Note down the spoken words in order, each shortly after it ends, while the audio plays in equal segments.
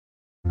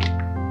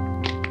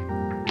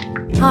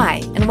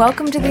Hi, and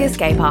welcome to The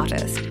Escape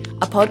Artist,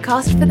 a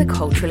podcast for the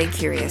culturally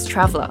curious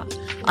traveller.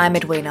 I'm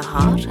Edwina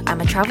Hart,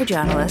 I'm a travel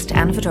journalist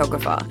and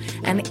photographer,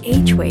 and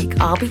each week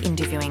I'll be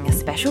interviewing a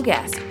special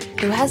guest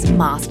who has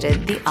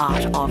mastered the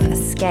art of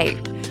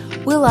escape.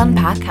 We'll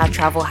unpack how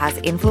travel has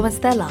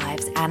influenced their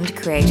lives and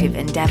creative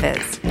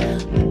endeavours.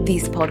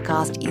 This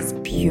podcast is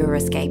pure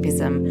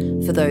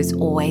escapism for those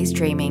always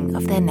dreaming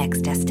of their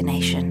next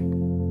destination.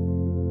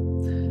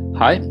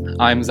 Hi,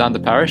 I'm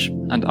Xander Parish,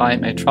 and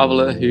I'm a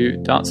traveller who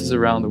dances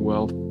around the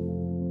world.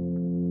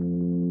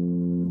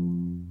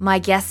 My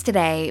guest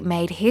today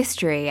made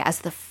history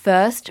as the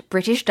first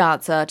British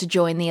dancer to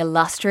join the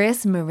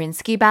illustrious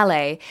Mariinsky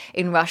Ballet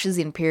in Russia's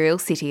imperial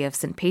city of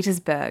St.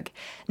 Petersburg.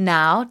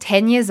 Now,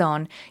 10 years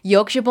on,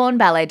 Yorkshire-born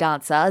ballet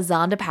dancer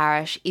Xander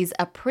Parish is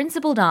a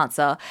principal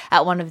dancer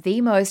at one of the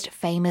most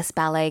famous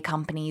ballet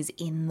companies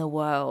in the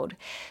world.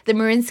 The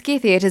Mariinsky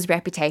Theatre's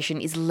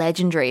reputation is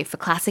legendary for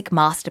classic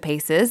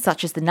masterpieces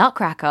such as the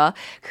Nutcracker,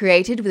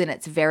 created within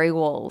its very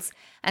walls.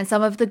 And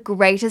some of the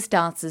greatest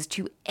dancers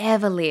to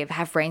ever live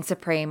have reigned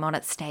supreme on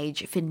its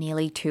stage for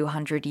nearly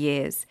 200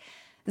 years.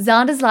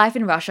 Xander's life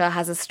in Russia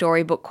has a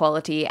storybook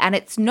quality, and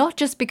it's not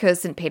just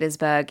because St.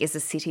 Petersburg is a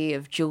city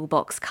of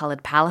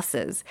jewel-box-coloured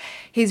palaces.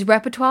 His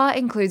repertoire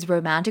includes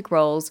romantic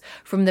roles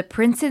from The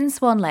Prince in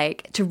Swan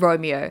Lake to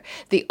Romeo,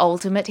 the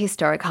ultimate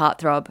historic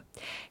heartthrob.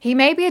 He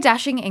may be a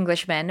dashing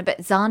Englishman, but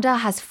Xander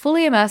has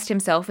fully immersed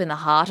himself in the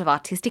heart of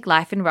artistic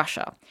life in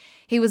Russia.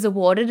 He was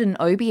awarded an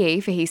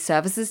OBE for his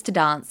services to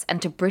dance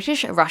and to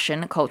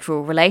British-Russian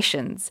cultural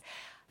relations.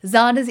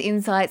 Xander's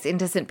insights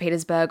into St.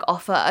 Petersburg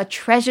offer a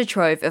treasure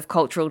trove of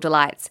cultural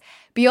delights.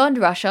 Beyond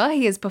Russia,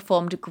 he has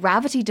performed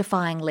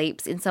gravity-defying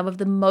leaps in some of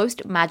the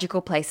most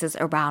magical places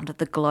around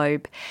the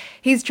globe.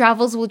 His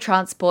travels will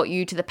transport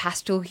you to the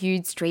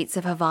pastel-hued streets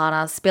of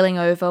Havana, spilling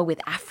over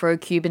with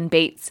Afro-Cuban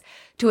beats,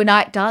 to a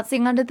night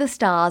dancing under the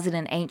stars in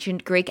an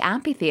ancient Greek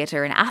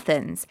amphitheatre in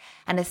Athens,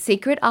 and a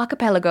secret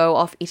archipelago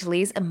off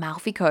Italy's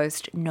Amalfi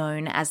Coast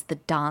known as the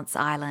Dance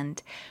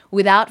Island.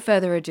 Without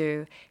further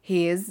ado,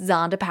 here's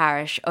Xander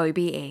Parish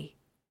OBE.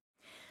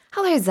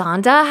 Hello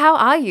Xander, how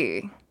are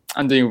you?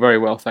 I'm doing very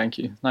well, thank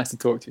you. Nice to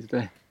talk to you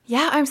today.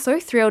 Yeah, I'm so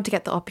thrilled to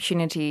get the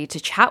opportunity to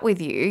chat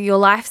with you. Your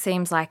life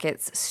seems like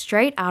it's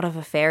straight out of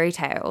a fairy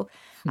tale.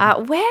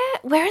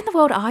 Where in the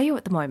world are you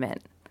at the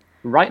moment?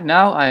 Right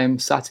now, I am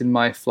sat in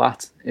my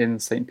flat in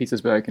St.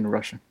 Petersburg in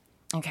Russia.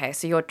 Okay,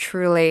 so you're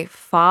truly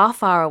far,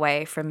 far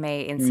away from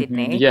me in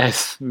Sydney.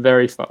 Yes,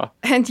 very far.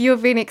 And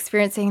you've been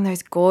experiencing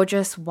those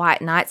gorgeous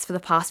white nights for the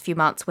past few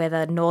months where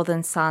the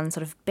northern sun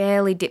sort of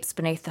barely dips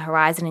beneath the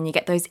horizon and you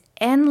get those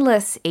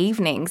endless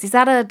evenings. Is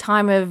that a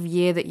time of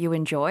year that you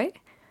enjoy?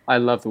 I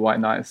love the white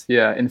nights,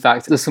 yeah. In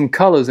fact, there's some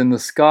colours in the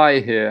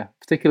sky here,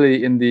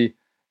 particularly in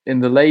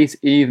the late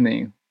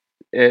evening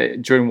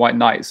during white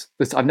nights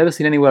that I've never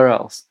seen anywhere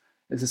else.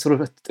 It's a sort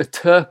of a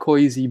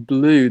turquoisey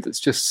blue that's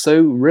just so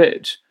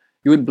rich.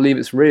 You wouldn't believe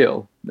it's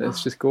real.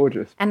 It's just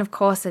gorgeous. And of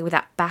course, with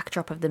that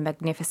backdrop of the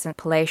magnificent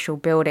palatial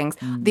buildings.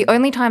 The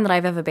only time that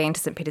I've ever been to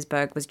St.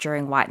 Petersburg was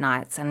during white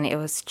nights, and it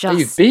was just... Oh,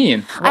 you've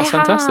been? That's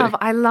fantastic.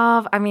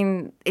 I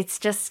mean, it's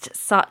just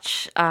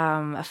such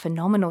a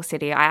phenomenal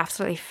city. I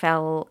absolutely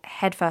fell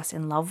headfirst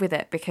in love with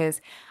it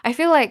because I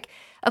feel like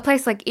a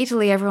place like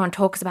Italy, everyone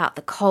talks about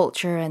the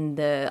culture and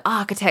the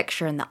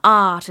architecture and the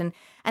art, and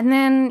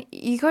then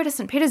you go to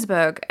St.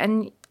 Petersburg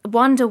and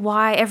wonder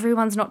why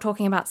everyone's not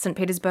talking about St.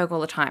 Petersburg all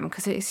the time,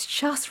 because it's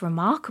just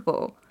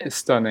remarkable. It's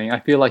stunning.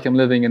 I feel like I'm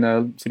living in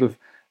a sort of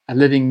a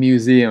living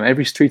museum.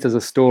 Every street has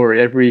a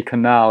story, every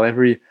canal,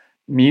 every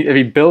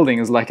building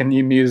is like a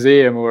new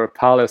museum or a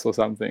palace or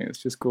something. It's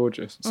just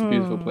gorgeous. It's a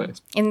beautiful place.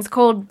 And it's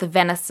called the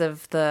Venice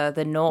of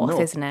the North,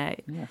 isn't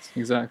it? Yes,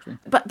 exactly.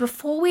 But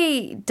before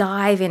we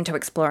dive into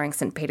exploring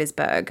St.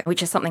 Petersburg,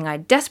 which is something I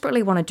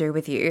desperately want to do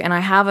with you, and I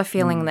have a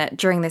feeling that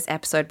during this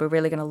episode we're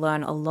really going to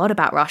learn a lot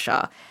about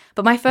Russia.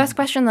 But my first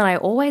question that I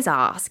always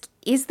ask,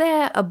 is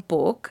there a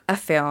book, a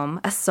film,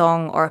 a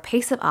song, or a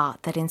piece of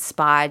art that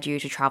inspired you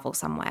to travel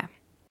somewhere?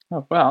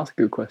 Oh, wow, that's a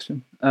good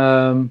question.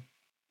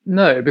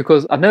 No,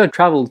 because I've never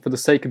travelled for the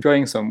sake of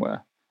going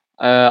somewhere.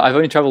 I've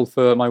only travelled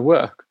for my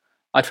work.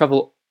 I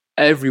travel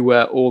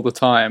everywhere all the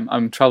time.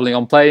 I'm travelling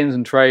on planes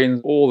and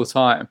trains all the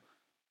time.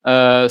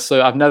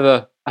 So I've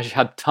never actually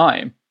had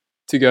time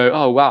to go,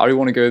 oh, wow, I really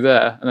want to go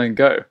there, and then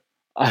go.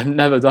 I've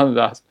never done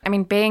that. I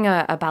mean, being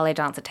a ballet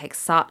dancer takes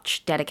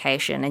such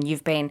dedication, and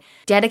you've been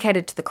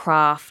dedicated to the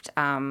craft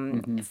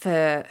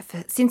for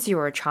since you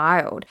were a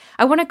child.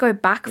 I want to go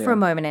back for a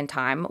moment in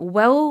time,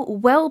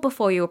 well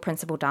before you were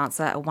principal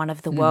dancer at one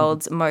of the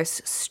world's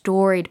most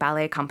storied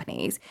ballet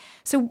companies.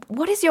 So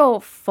what is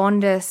your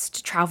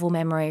fondest travel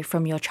memory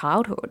from your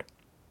childhood?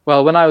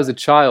 Well, when I was a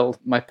child,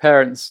 my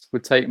parents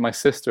would take my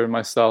sister and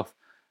myself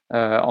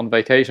on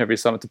vacation every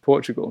summer to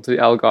Portugal, to the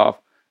Algarve.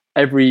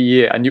 Every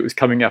year, I knew it was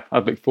coming up.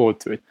 I'd look forward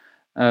to it.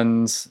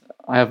 And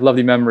I have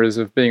lovely memories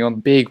of being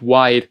on big,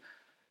 wide,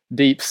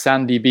 deep,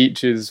 sandy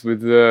beaches with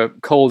the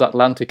cold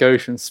Atlantic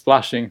Ocean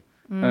splashing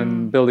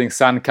and building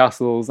sand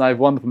castles. I have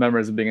wonderful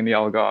memories of being in the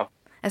Algarve.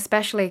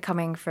 Especially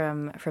coming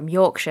from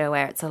Yorkshire,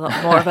 where it's a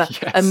lot more of a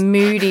Yes.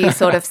 moody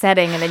sort of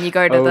setting, and then you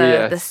go to Oh,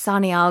 the yes.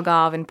 sunny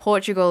Algarve in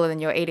Portugal, and then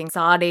you're eating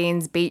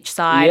sardines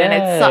beachside, and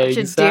it's Yeah, such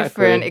a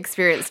different exactly.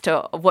 experience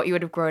to what you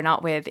would have grown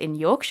up with in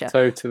Yorkshire.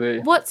 Totally.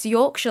 What's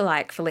Yorkshire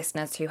like for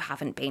listeners who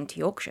haven't been to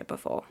Yorkshire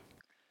before?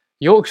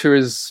 Yorkshire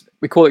is,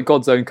 we call it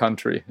God's own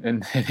country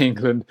in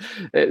England.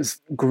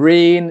 It's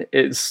green,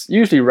 it's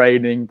usually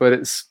raining, but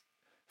it's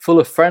full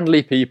of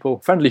friendly people,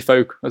 friendly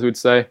folk, as we'd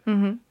say,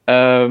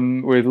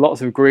 with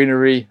lots of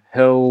greenery,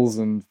 hills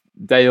and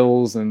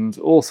dales and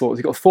all sorts.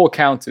 You've got 4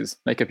 counties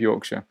make up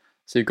Yorkshire.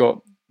 So you've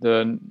got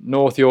the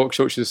North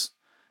Yorkshire, which is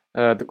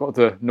they've got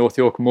the North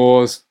York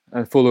moors,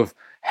 full of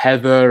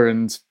heather,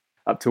 and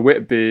up to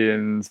Whitby,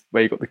 and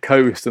where you've got the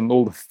coast and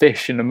all the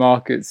fish in the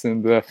markets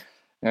and the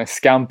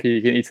scampi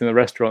you can eat in the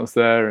restaurants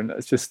there, and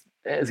it's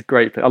a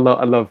great place. I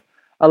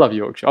love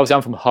Yorkshire. Obviously,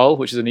 I'm from Hull,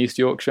 which is in East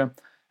Yorkshire.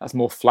 That's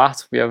more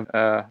flat. We have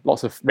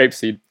lots of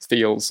rapeseed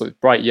fields, so it's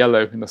bright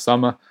yellow in the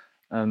summer,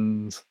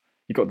 and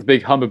you've got the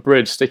big Humber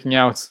Bridge sticking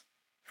out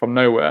from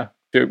nowhere,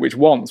 which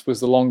once was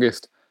the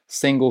longest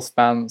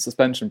single-span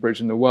suspension bridge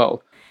in the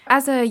world.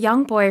 As a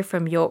young boy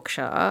from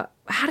Yorkshire,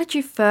 how did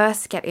you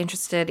first get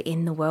interested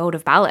in the world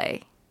of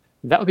ballet?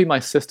 That would be my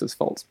sister's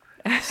fault.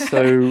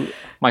 So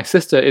my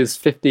sister is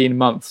 15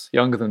 months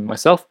younger than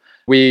myself.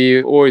 We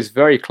were always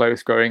very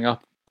close growing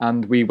up,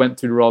 and we went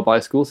through the Royal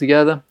Ballet School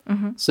together.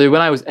 So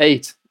when I was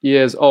 8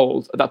 years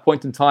old, at that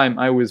point in time,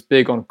 I was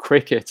big on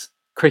cricket.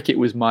 Cricket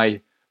was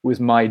my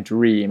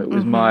dream. It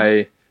was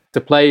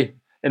to play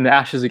in the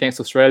Ashes against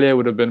Australia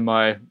would have been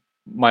my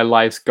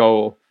life's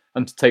goal,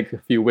 and to take a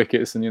few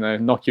wickets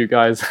and knock you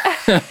guys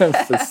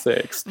for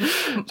 6.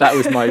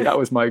 That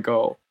was my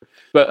goal.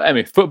 But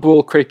anyway,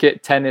 football,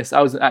 cricket, tennis,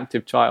 I was an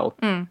active child.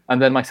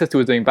 And then my sister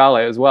was doing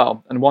ballet as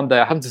well. And one day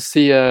I happened to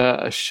see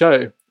a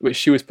show which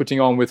she was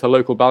putting on with her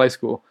local ballet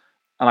school.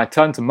 And I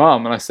turned to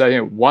Mum and I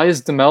said, why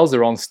is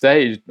Demelza on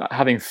stage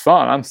having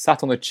fun? I'm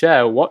sat on a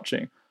chair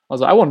watching. I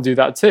was like, I want to do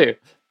that too.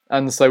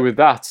 And so with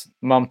that,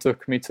 Mum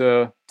took me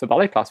to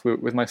ballet class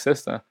with my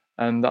sister.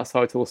 And that's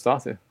how it all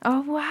started.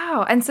 Oh,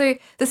 wow. And so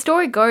the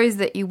story goes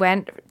that you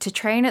went to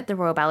train at the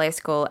Royal Ballet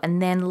School,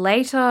 and then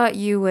later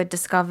you were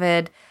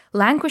discovered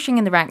languishing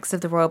in the ranks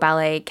of the Royal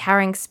Ballet,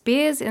 carrying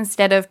spears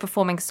instead of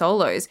performing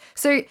solos.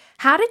 So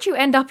how did you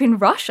end up in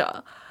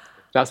Russia?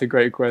 That's a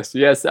great question.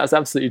 Yes, that's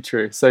absolutely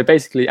true. So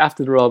basically,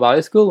 after the Royal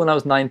Ballet School, when I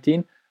was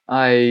 19,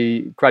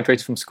 I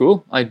graduated from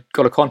school. I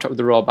got a contract with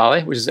the Royal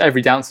Ballet, which is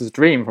every dancer's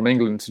dream from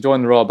England. To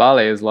join the Royal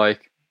Ballet is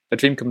like a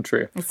dream come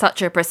true. It's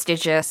such a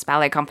prestigious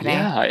ballet company.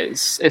 Yeah,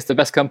 it's the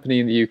best company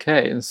in the UK.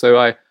 And so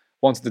I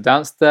wanted to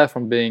dance there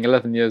from being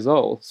 11 years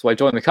old. So I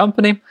joined the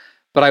company,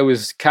 but I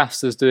was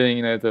cast as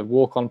doing, the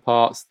walk-on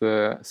parts,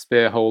 the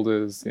spear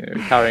holders,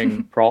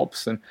 carrying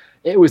props, and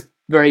it was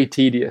very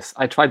tedious.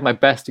 I tried my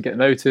best to get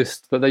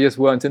noticed, but they just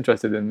weren't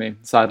interested in me,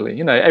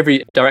 sadly.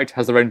 Every director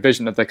has their own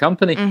vision of their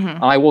company,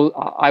 and I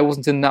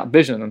wasn't in that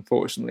vision,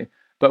 unfortunately.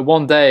 But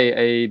one day,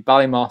 a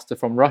ballet master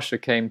from Russia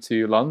came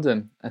to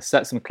London and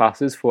set some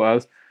classes for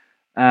us,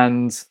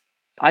 and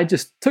I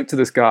just took to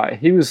this guy.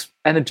 He was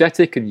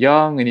energetic and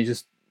young, and he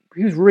was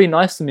really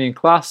nice to me in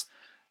class.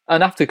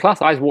 And after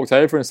class, I walked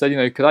over and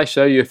said, could I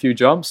show you a few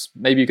jumps?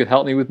 Maybe you could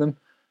help me with them.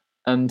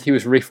 And he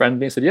was really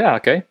friendly and said, yeah,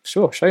 okay,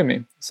 sure, show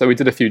me. So we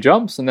did a few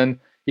jumps, and then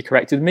he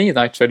corrected me, and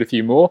I showed a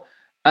few more.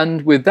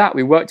 And with that,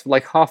 we worked for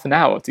like half an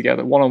hour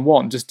together,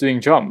 one-on-one, just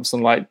doing jumps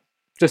and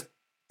just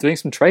doing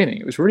some training.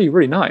 It was really,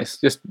 really nice,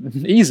 just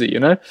easy,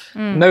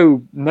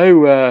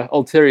 No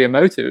ulterior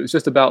motive. It was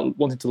just about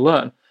wanting to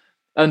learn.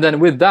 And then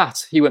with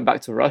that, he went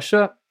back to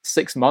Russia.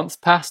 6 months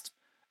passed,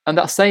 and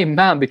that same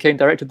man became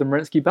director of the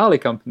Mariinsky Ballet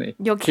Company.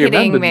 You're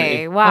kidding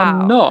me. Wow.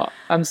 I'm not.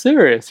 I'm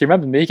serious. He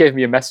remembered me. He gave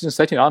me a message and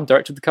said, I'm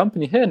director of the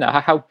company here now.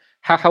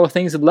 How are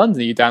things in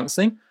London? Are you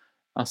dancing?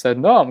 I said,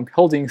 no, I'm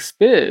holding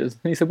spears.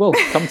 And he said, well,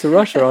 come to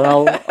Russia and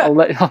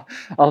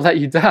I'll let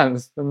you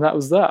dance. And that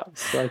was that.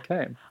 So I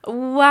came.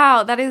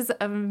 Wow, that is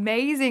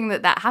amazing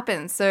that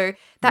happened. So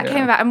that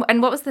came about.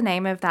 And what was the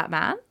name of that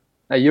man?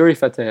 Yuri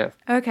Fateyev.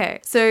 Okay,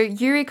 so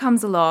Yuri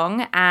comes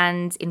along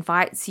and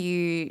invites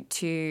you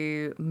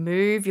to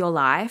move your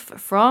life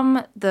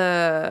from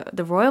the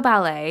Royal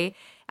Ballet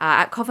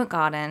at Covent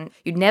Garden.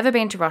 You'd never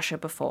been to Russia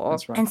before.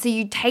 That's right. And so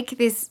you take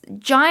this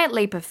giant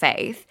leap of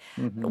faith.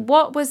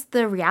 What was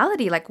the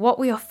reality? What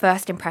were your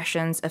first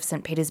impressions of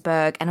St.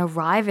 Petersburg and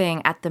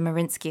arriving at the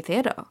Mariinsky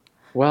Theatre?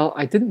 Well,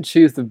 I didn't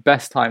choose the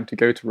best time to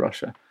go to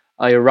Russia.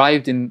 I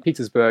arrived in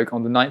Petersburg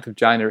on the 9th of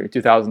January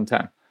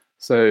 2010,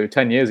 so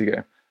 10 years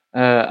ago.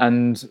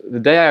 And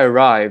the day I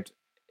arrived,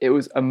 it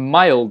was a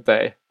mild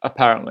day,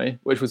 apparently,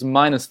 which was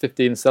minus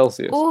 15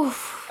 Celsius.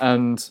 Oof.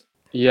 And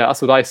yeah,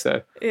 that's what I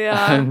said.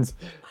 Yeah. And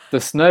the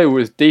snow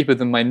was deeper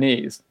than my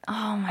knees.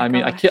 Oh my I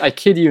mean, gosh. I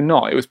kid you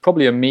not, it was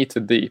probably a meter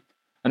deep.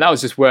 And that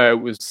was just where it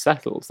was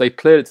settled. So they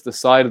cleared it to the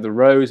side of the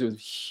roads. It was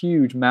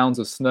huge mounds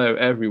of snow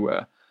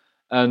everywhere.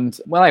 And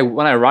when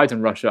I arrived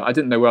in Russia, I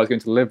didn't know where I was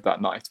going to live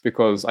that night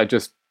because I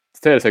just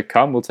theatre said,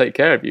 come, we'll take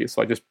care of you.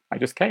 So I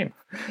just came.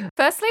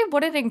 Firstly,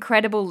 what an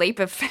incredible leap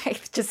of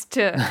faith just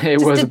to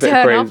It was a bit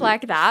turn crazy. up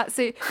like that.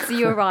 So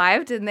you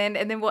arrived, and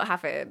then what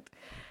happened?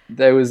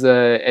 There was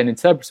an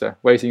interpreter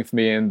waiting for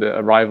me in the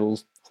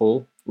arrivals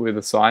hall with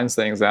a sign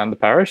saying Xander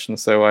Parish, and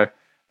so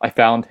I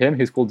found him.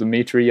 He's called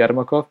Dmitry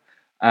Yermakov,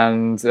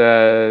 and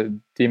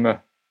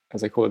Dima,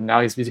 as I call him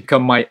now, he's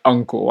become my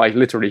uncle. Like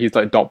literally, he's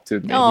like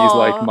adopted me. Aww. He's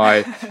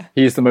like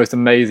he's the most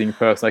amazing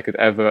person I could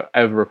ever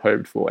have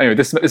hoped for. Anyway,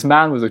 this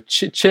man was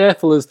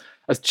cheerful as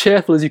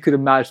cheerful as you could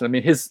imagine. I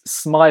mean, his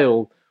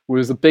smile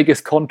was the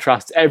biggest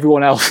contrast to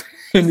everyone else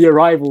in the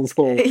arrivals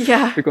hall.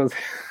 Yeah, because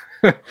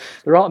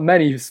there aren't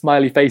many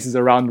smiley faces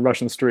around the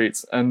Russian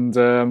streets, and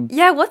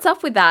yeah, what's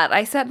up with that?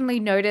 I certainly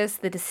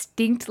noticed the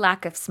distinct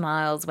lack of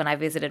smiles when I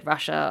visited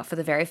Russia for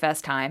the very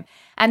first time.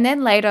 And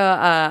then later,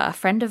 a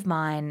friend of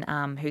mine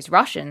who's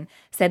Russian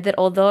said that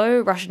although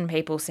Russian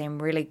people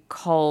seem really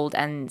cold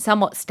and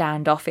somewhat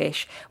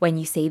standoffish when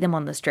you see them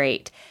on the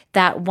street,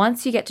 that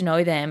once you get to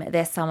know them,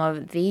 they're some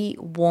of the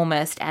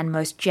warmest and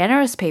most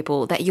generous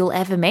people that you'll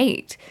ever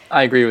meet.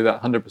 I agree with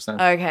that 100%.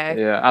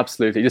 Okay. Yeah,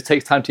 absolutely. It just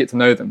takes time to get to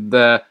know them.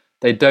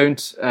 They don't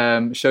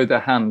show their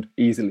hand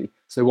easily.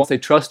 So once they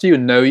trust you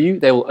and know you,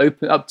 they will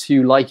open up to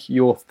you like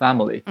your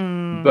family.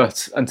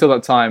 But until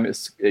that time,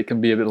 it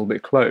can be a little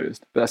bit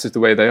closed. But that's just the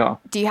way they are.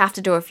 Do you have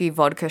to do a few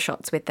vodka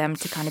shots with them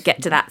to kind of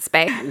get to that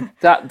space?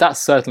 That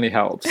certainly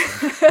helps.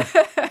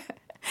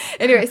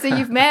 Anyway, so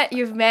you've met,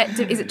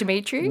 is it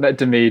Dmitry? Met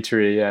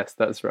Dmitry, yes,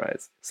 that's right.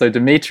 So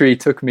Dmitry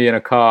took me in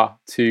a car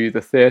to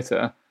the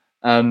theatre,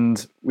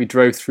 and we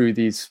drove through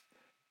these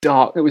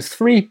dark, it was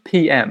 3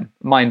 p.m,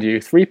 mind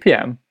you, 3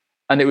 p.m,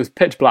 and it was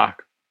pitch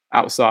black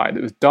outside.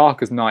 It was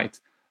dark as night,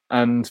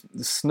 and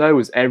the snow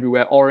was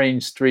everywhere.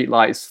 Orange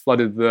streetlights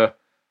flooded the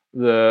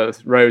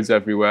roads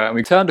everywhere. And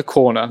we turned a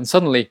corner, and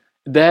suddenly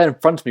there in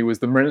front of me was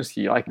the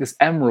Mariinsky, like this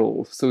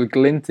emerald sort of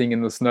glinting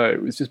in the snow.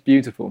 It was just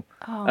beautiful.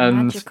 Oh,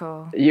 and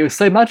magical. It was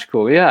so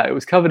magical, yeah. It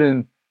was covered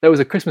in, there was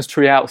a Christmas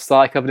tree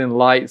outside covered in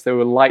lights. There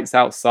were lights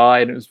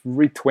outside, and it was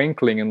really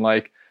twinkling and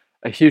like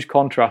a huge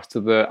contrast to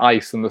the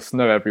ice and the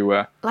snow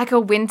everywhere. Like a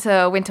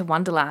winter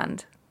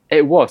wonderland.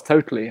 It was,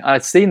 totally.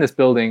 I'd seen this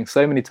building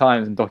so many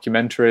times in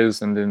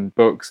documentaries and in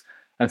books,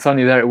 and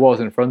suddenly there it was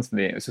in front of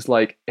me. It was just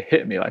like, it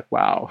hit me like,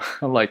 wow,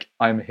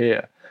 I'm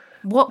here.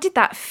 What did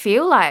that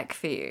feel like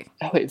for you?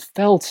 Oh, it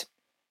felt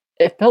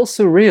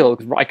surreal,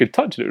 because I could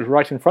touch it. It was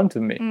right in front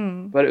of me.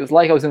 But it was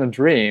like I was in a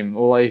dream,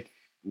 or like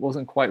it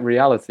wasn't quite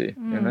reality,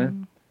 you know?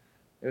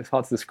 It was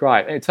hard to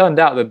describe. And it turned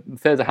out that the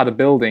theatre had a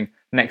building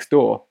next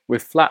door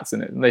with flats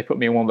in it, and they put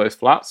me in one of those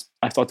flats.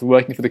 I started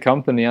working for the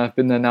company, and I've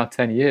been there now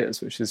 10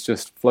 years, which has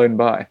just flown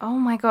by. Oh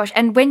my gosh.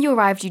 And when you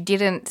arrived, you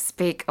didn't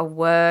speak a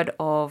word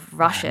of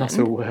Russian.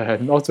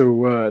 Not a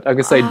word. I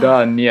could say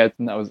done, yeah,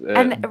 and that was it.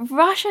 And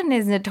Russian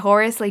is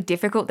notoriously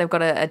difficult. They've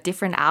got a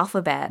different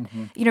alphabet.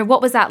 You know,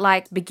 what was that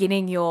like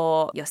beginning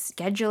your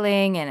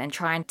scheduling and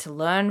trying to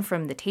learn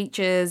from the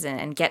teachers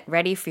and get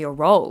ready for your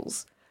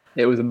roles?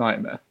 It was a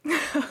nightmare.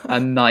 A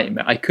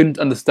nightmare. I couldn't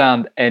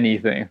understand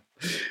anything.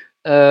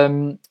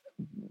 The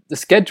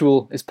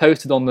schedule is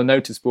posted on the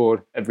notice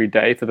board every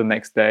day for the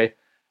next day.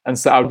 And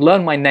so I would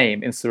learn my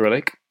name in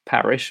Cyrillic,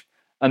 Parish,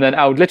 and then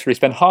I would literally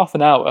spend half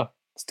an hour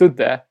stood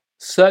there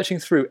searching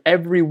through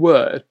every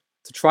word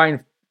to try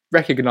and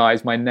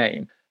recognize my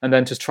name, and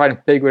then just try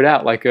and figure it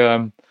out like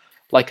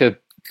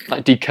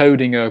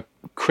decoding a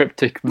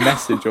cryptic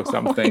message or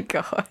something.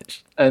 Oh my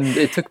gosh. And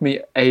it took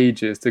me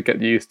ages to get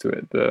used to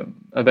it, but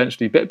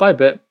eventually, bit by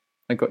bit,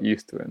 I got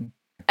used to it.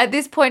 At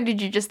this point,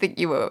 did you just think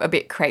you were a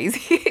bit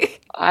crazy?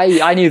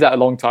 I knew that a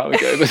long time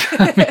ago, but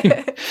I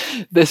mean,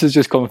 this is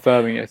just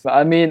confirming it.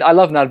 I mean, I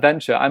love an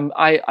adventure.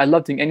 I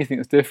love doing anything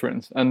that's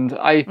different, and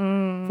I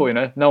thought, you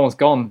know, no one's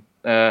gone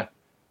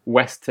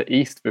west to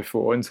east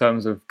before in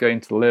terms of going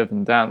to live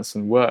and dance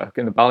and work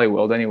in the ballet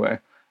world anyway.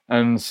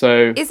 And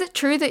so, is it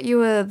true that you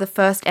were the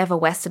first ever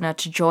Westerner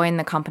to join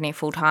the company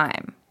full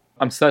time?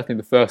 I'm certainly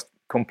the first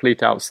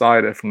complete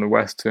outsider from the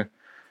West to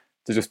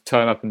just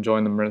turn up and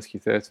join the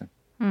Mariinsky Theatre.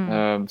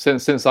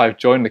 Since I've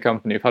joined the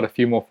company, we've had a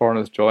few more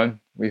foreigners join.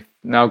 We've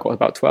now got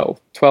about 12,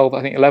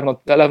 I think 11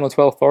 or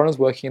 12 foreigners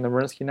working in the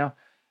Mariinsky now.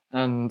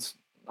 And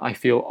I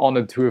feel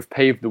honoured to have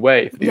paved the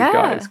way for these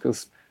guys,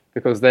 because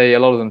a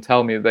lot of them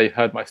tell me that they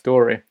heard my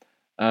story,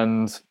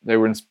 and they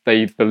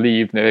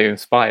believed, they were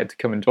inspired to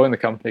come and join the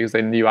company because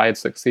they knew I had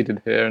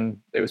succeeded here and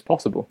it was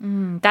possible.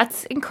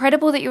 That's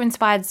incredible that you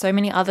inspired so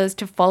many others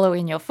to follow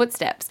in your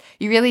footsteps.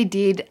 You really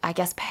did, I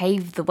guess,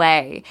 pave the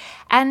way.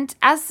 And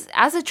as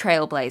a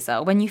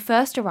trailblazer, when you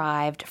first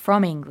arrived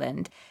from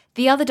England,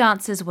 the other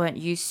dancers weren't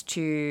used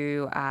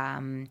to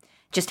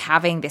just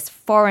having this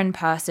foreign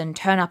person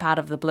turn up out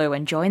of the blue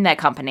and join their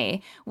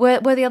company. Were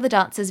the other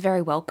dancers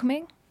very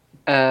welcoming?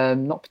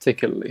 Not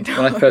particularly.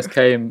 When I first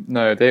came,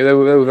 no, they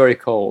were very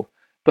cold.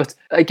 But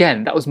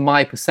again, that was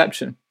my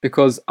perception,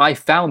 because I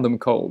found them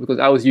cold, because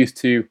I was used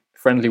to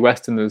friendly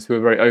Westerners who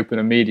were very open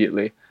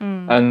immediately.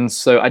 And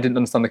so I didn't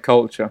understand the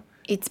culture.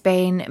 It's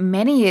been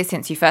many years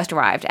since you first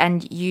arrived,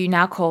 and you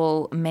now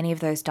call many of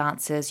those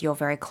dancers your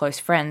very close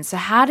friends. So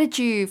how did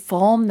you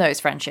form those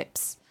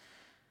friendships?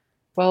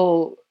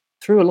 Well,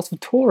 through a lot of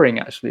touring,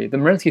 actually. The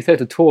Mariinsky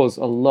Theatre tours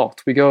a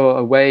lot. We go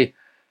away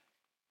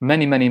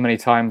many, many, many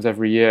times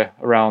every year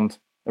around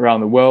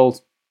the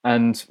world.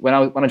 And when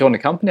I joined the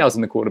company, I was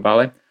in the quarter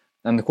ballet,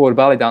 and the quarter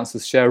ballet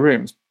dancers share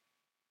rooms.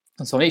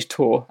 And so on each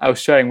tour, I was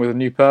sharing with a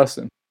new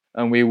person,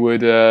 and we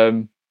would,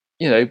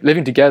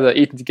 living together,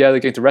 eating together,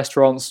 going to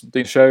restaurants,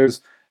 doing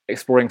shows,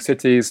 exploring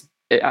cities.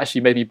 It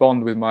actually made me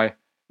bond with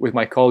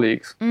my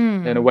colleagues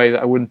in a way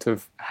that I wouldn't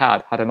have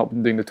had I not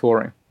been doing the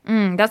touring.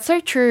 That's so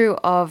true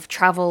of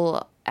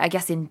travel, I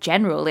guess, in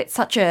general. It's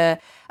such a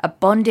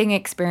bonding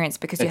experience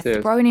because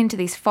you're thrown into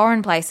these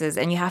foreign places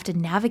and you have to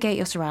navigate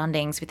your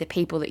surroundings with the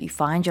people that you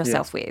find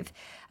yourself with.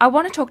 I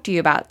want to talk to you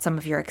about some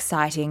of your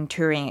exciting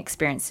touring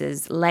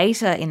experiences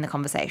later in the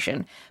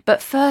conversation.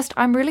 But first,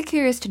 I'm really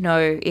curious to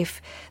know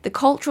if the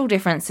cultural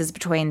differences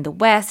between the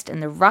West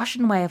and the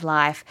Russian way of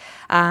life,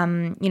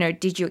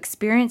 did you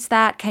experience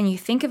that? Can you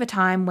think of a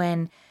time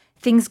when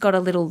things got a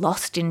little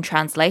lost in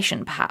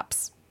translation,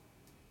 perhaps?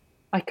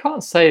 I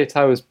can't say that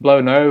I was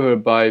blown over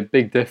by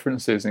big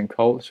differences in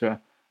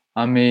culture.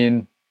 I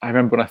mean, I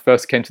remember when I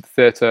first came to the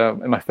theatre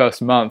in my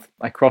first month,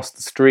 I crossed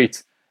the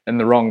street in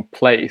the wrong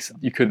place.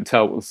 You couldn't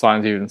tell what the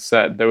signs even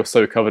said. They were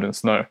so covered in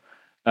snow.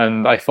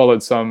 And I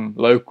followed some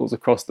locals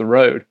across the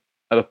road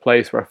at a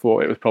place where I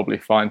thought it was probably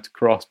fine to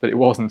cross, but it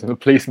wasn't. And the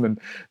policeman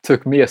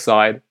took me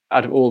aside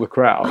out of all the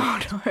crowd.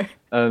 Oh, no.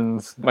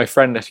 And my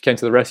friend actually came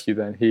to the rescue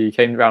then. He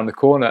came around the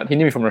corner and he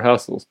knew me from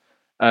rehearsals.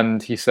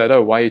 And he said,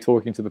 "Oh, why are you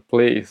talking to the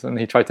police?" And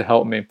he tried to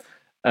help me.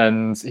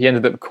 And he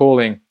ended up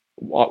calling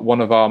one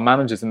of our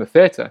managers in the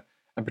theatre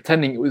and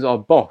pretending it was our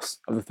boss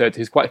of the theatre,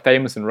 who's quite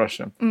famous in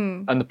Russia.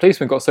 And the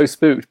policeman got so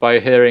spooked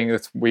by hearing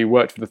that we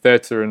worked for the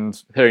theatre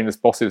and hearing this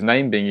boss's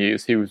name being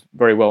used. He was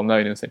very well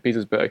known in St.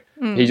 Petersburg.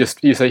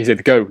 He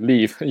said, "Go,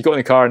 leave." He got in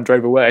the car and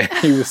drove away.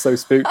 He was so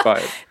spooked by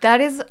it.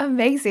 That is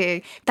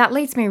amazing. That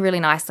leads me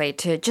really nicely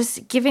to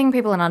just giving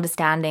people an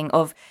understanding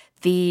of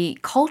the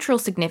cultural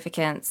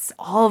significance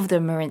of the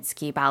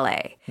Mariinsky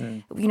Ballet.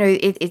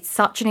 It's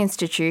such an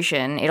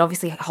institution. It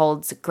obviously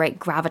holds great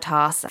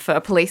gravitas for a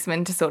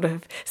policeman to sort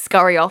of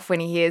scurry off when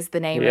he hears the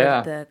name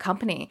of the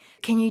company.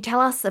 Can you tell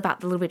us a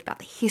little bit about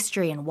the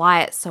history and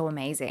why it's so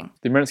amazing?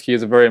 The Mariinsky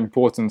is a very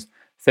important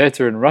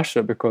theatre in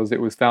Russia because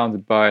it was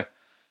founded by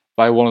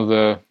one of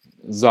the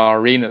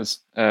Tsarinas,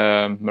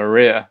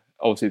 Maria.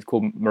 Obviously, it's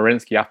called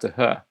Mariinsky after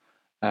her.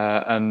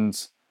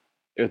 And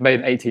it was made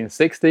in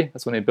 1860.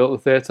 That's when they built the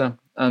theatre.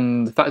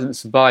 And the fact that it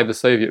survived the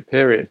Soviet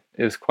period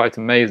is quite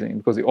amazing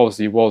because it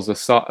obviously was a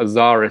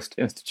Tsarist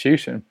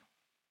institution.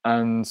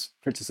 And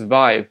for it to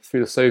survive through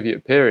the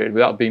Soviet period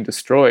without being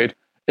destroyed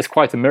is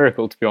quite a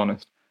miracle, to be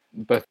honest.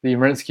 But the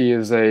Mariinsky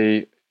is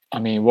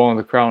one of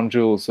the crown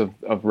jewels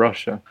of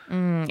Russia.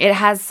 It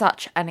has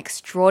such an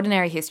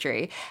extraordinary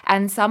history,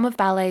 and some of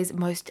ballet's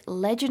most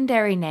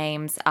legendary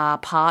names are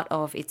part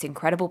of its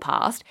incredible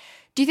past.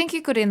 Do you think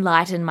you could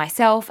enlighten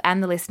myself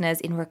and the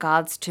listeners in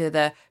regards to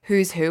the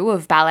who's who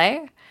of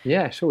ballet?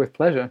 Yeah, sure, with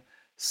pleasure.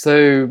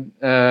 So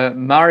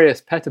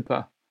Marius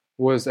Petipa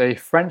was a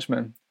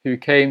Frenchman who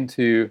came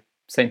to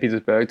St.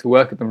 Petersburg to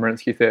work at the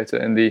Mariinsky Theatre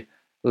in the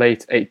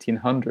late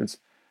 1800s.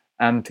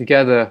 And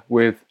together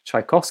with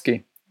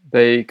Tchaikovsky,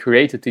 they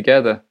created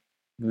together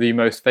the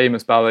most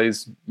famous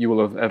ballets you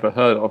will have ever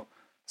heard of: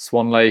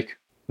 Swan Lake,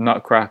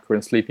 Nutcracker,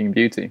 and Sleeping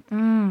Beauty.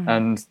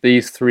 And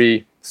these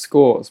three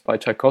scores by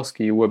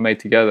Tchaikovsky were made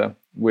together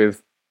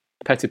with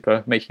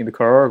Petipa making the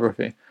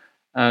choreography.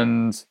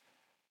 And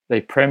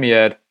they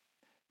premiered,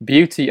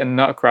 Beauty and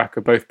Nutcracker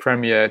both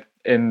premiered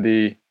in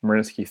the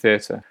Mariinsky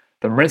Theatre.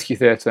 The Mariinsky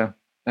Theatre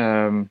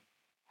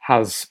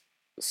has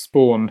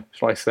spawned,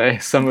 shall I say,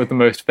 some of the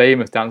most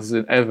famous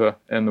dancers ever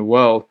in the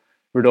world.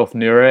 Rudolf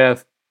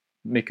Nureyev,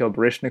 Mikhail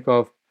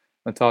Baryshnikov,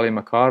 Natalia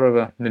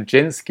Makarova,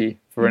 Nijinsky,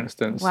 for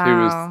instance, who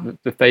was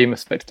the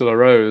famous Spectre de la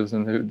Rose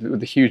and who,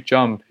 with the huge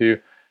jump, who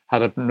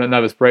had a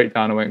nervous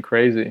breakdown and went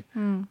crazy.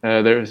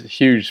 There's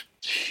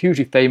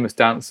hugely famous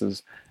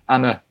dancers.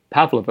 Anna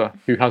Pavlova,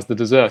 who has the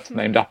dessert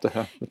named after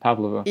her, the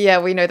Pavlova.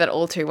 Yeah, we know that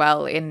all too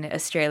well. In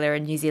Australia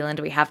and New Zealand,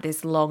 we have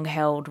this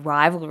long-held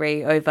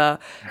rivalry over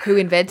who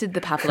invented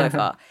the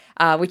pavlova,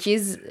 which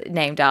is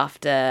named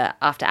after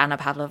Anna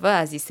Pavlova,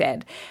 as you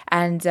said.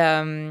 And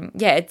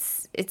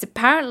it's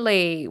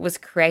apparently was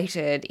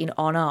created in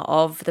honor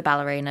of the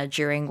ballerina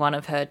during one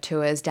of her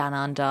tours down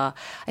under,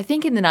 I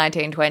think in the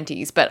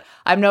 1920s, but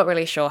I'm not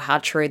really sure how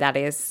true that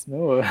is.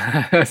 Oh,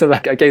 so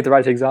I gave the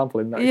right example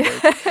in that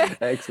case.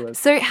 Excellent.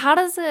 So how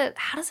does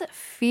it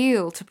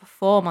feel to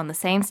perform on the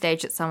same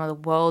stage that some of the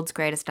world's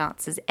greatest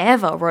dancers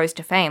ever rose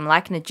to fame,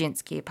 like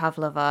Nijinsky,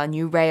 Pavlova,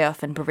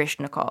 Nureyev, and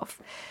Baryshnikov?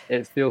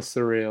 It feels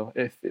surreal.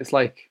 It's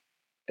like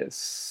it's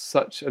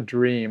such a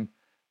dream.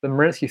 The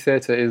Mariinsky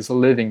Theatre is a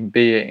living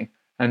being,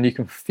 and you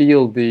can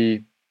feel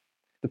the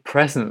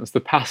presence,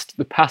 the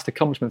past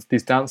accomplishments of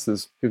these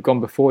dancers who've gone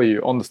before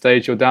you on the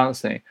stage you're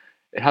dancing.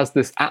 It has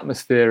this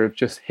atmosphere of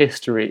just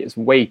history, its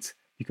weight.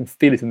 You can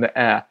feel it in the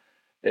air.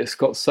 it's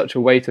got such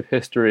a weight of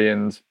history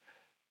and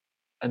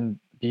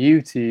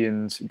beauty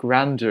and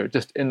grandeur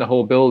just in the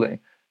whole building.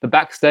 The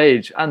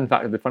backstage and in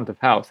fact the front of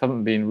house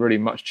haven't been really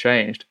much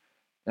changed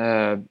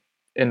in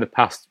the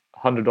past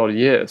 100 odd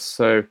years.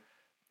 So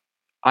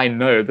I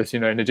know that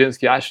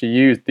Nijinsky actually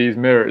used these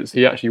mirrors.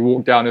 He actually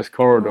walked down this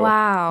corridor.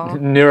 Wow.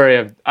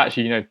 Nureyev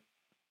actually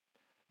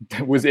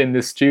was in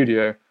this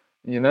studio,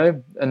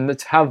 and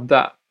to have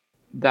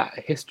that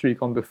history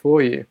gone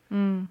before you,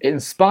 it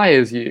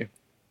inspires you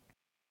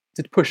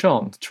to push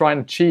on, to try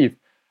and achieve.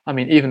 I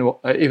mean, even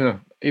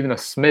a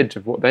smidge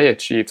of what they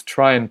achieved, to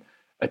try and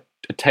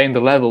attain the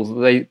levels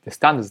the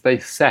standards they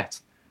set,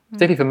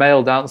 particularly for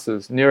male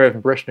dancers. Nureyev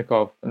and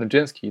Baryshnikov and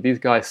Nijinsky, these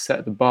guys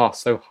set the bar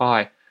so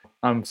high.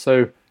 I'm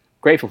so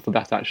grateful for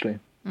that, actually.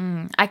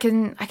 I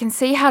can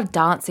see how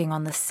dancing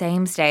on the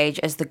same stage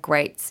as the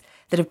greats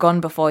that have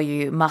gone before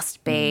you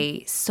must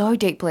be so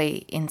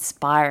deeply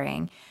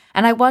inspiring.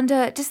 And I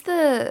wonder, does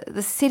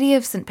the city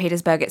of St.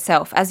 Petersburg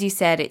itself, as you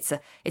said, it's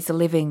a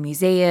living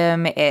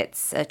museum,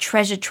 it's a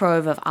treasure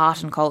trove of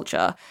art and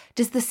culture.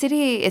 Does the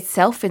city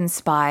itself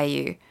inspire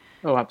you?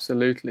 Oh,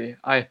 absolutely.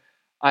 I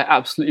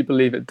absolutely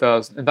believe it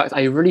does. In fact,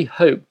 I really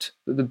hoped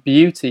that the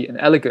beauty and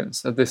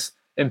elegance of this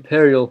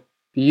imperial,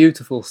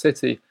 beautiful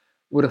city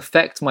would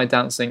affect my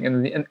dancing,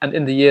 and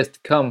in the years to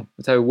come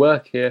that I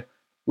work here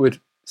would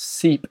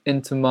seep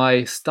into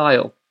my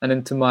style and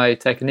into my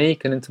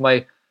technique and into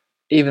my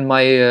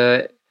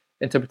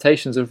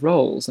interpretations of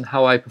roles and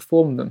how I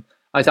perform them.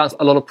 I dance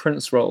a lot of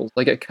prince roles.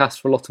 I get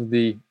cast for a lot of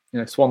the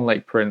Swan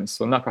Lake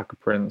Prince or Nutcracker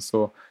Prince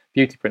or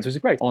Beauty Prince, which is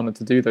a great honour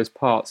to do those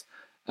parts.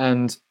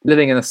 And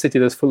living in a city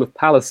that's full of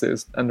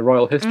palaces and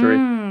royal history,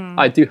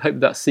 I do hope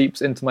that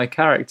seeps into my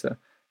character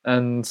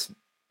and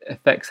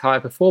affects how I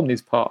perform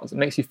these parts. It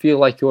makes you feel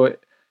like you're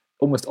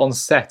almost on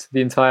set the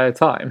entire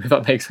time, if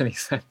that makes any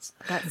sense.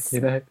 That's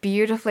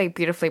beautifully,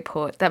 beautifully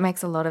put. That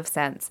makes a lot of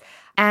sense.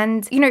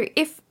 And,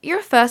 if you're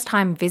a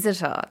first-time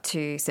visitor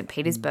to St.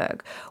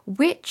 Petersburg,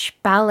 which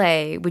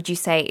ballet would you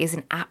say is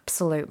an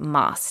absolute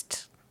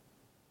must?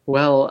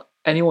 Well,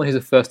 anyone who's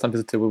a first-time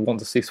visitor would want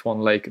to see Swan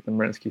Lake at the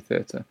Mariinsky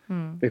Theatre,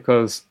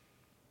 because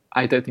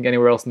I don't think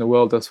anywhere else in the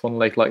world does Swan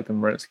Lake like the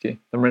Mariinsky.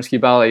 The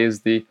Mariinsky Ballet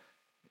is the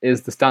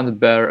standard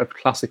bearer of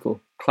classical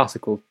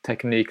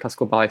technique,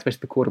 classical ballet, especially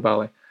the quarter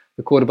ballet.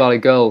 The quarter ballet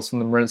girls from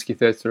the Mariinsky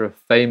Theatre are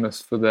famous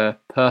for their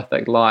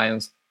perfect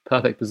lines,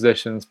 perfect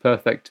positions,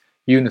 perfect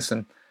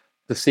unison.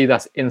 To see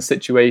that in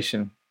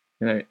situation,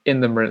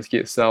 in the Mariinsky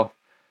itself,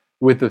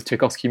 with the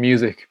Tchaikovsky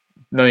music,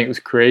 knowing it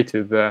was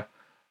created there,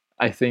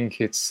 I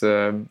think it's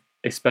a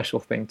special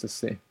thing to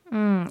see.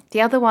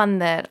 The other one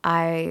that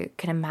I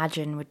can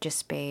imagine would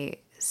just be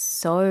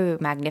so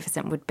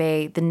magnificent would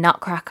be the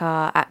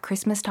Nutcracker at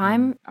Christmas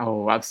time.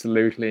 Oh,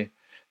 absolutely.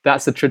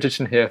 That's a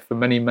tradition here for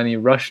many, many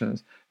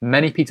Russians.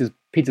 Many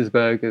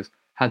Petersburgers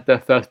had their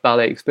first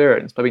ballet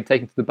experience by being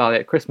taken to the ballet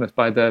at Christmas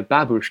by their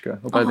babushka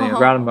or by their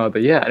grandmother.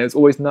 Yeah, and it's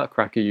always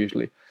Nutcracker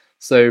usually.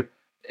 So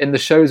in the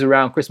shows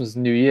around Christmas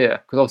and New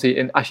Year, because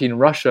obviously in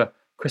Russia,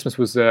 Christmas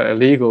was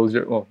illegal.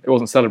 Well, it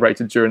wasn't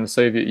celebrated during the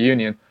Soviet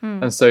Union,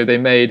 and so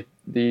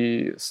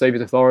the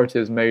Soviet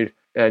authorities made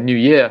New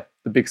Year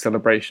the big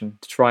celebration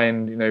to try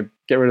and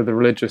get rid of the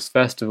religious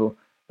festival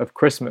of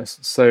Christmas.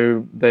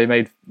 So they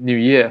made New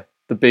Year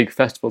the big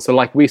festival. So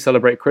like we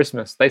celebrate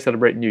Christmas, they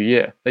celebrate New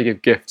Year. They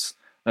give gifts,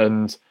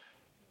 and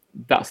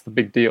that's the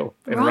big deal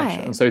in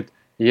Russia.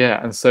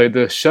 And so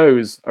the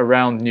shows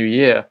around New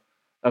Year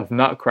of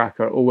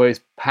Nutcracker are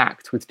always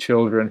packed with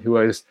children who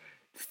are just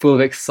full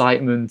of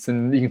excitement,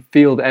 and you can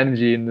feel the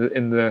energy in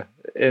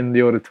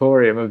the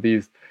auditorium of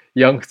these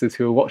youngsters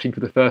who are watching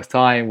for the first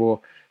time or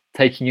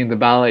taking in the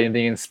ballet and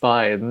being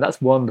inspired, and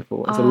that's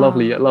wonderful. It's a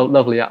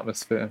lovely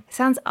atmosphere. It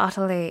sounds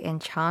utterly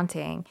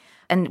enchanting.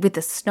 And with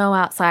the snow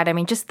outside, I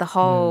mean, just the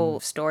whole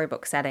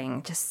storybook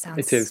setting just sounds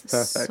it is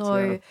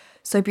perfect,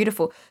 so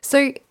beautiful.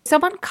 So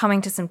someone coming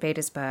to St.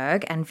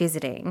 Petersburg and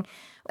visiting,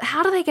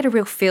 how do they get a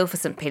real feel for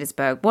St.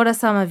 Petersburg? What are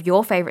some of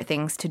your favourite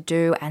things to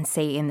do and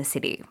see in the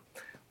city?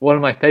 One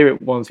of my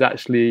favourite ones is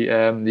actually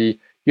the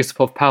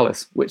Yusupov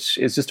Palace, which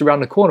is just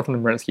around the corner from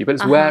the Mariinsky, but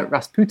it's where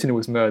Rasputin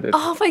was murdered.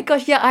 Oh my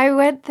gosh, yeah, I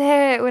went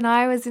there when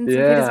I was in St.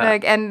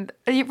 Petersburg, and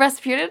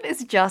Rasputin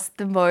is just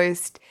the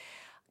most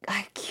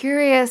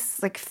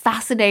curious,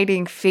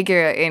 fascinating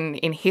figure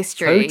in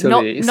history.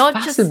 Totally, it's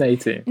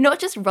fascinating. Not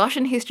just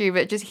Russian history,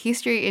 but just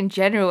history in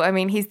general. I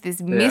mean, he's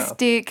this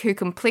mystic who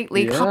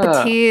completely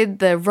puppeteered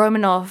the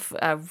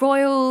Romanov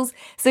royals.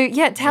 So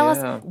tell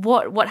us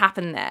what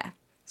happened there.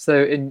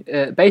 So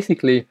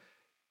basically,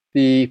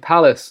 the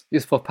palace,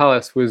 Yusupov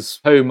Palace, was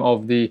home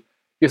of the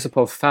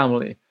Yusupov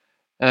family.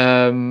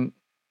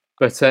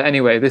 But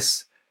anyway,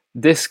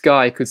 this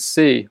guy could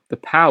see the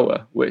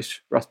power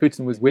which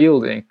Rasputin was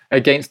wielding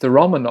against the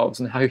Romanovs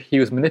and how he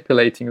was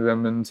manipulating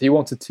them, and he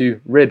wanted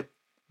to rid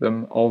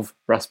them of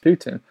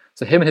Rasputin.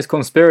 So him and his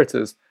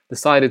conspirators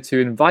decided to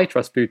invite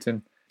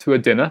Rasputin to a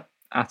dinner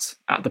at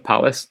the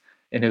palace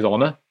in his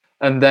honor,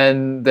 and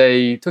then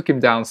they took him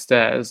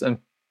downstairs and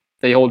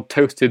they all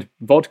toasted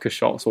vodka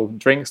shots or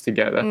drinks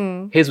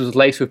together. His was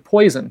laced with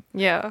poison.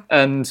 Yeah.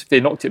 And they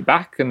knocked it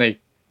back and they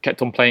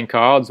kept on playing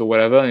cards or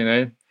whatever,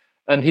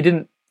 and he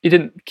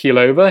didn't keel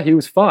over. He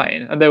was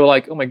fine. And they were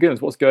like, oh my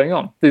goodness, what's going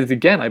on? They did it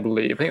again, I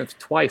believe. I think it was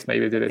twice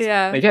maybe they did it.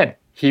 Yeah. And again,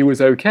 he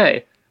was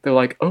okay. They were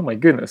like, oh my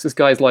goodness, this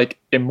guy's like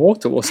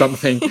immortal or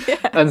something.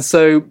 Yeah. And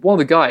so one of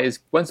the guys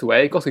went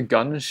away, got a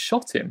gun and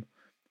shot him.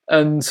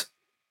 And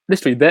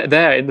literally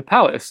there in the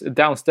palace,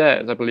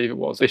 downstairs, I believe it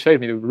was, they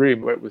showed me the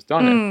room where it was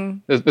done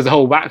in. There's a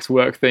whole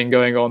waxwork thing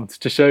going on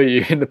to show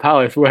you in the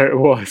palace where it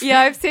was.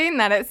 Yeah, I've seen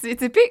that.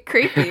 It's a bit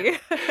creepy.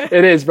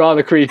 It is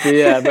rather creepy,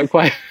 yeah, but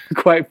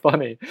quite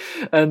funny.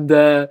 And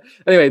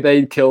anyway,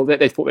 they killed it.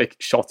 They thought they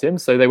shot him,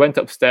 so they went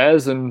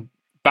upstairs and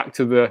back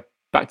to the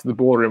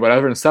ballroom,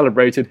 whatever, and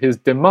celebrated his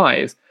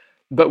demise.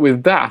 But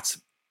with that,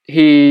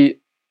 he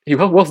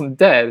wasn't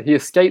dead. He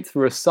escaped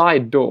through a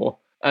side door.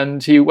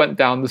 And he went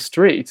down the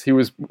street. He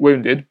was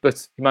wounded,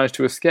 but he managed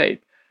to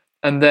escape.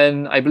 And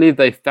then I believe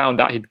they found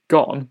out he'd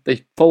gone.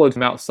 They followed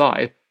him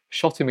outside,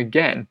 shot him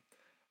again.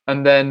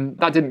 And then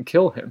that didn't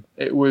kill him.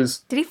 It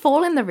was... Did he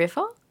fall in the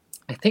river?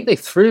 I think they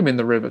threw him in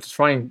the river to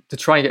try and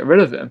get rid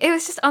of him. It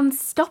was just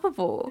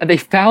unstoppable. And they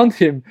found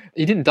him.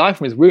 He didn't die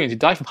from his wounds. He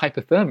died from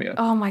hypothermia.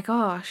 Oh my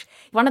gosh.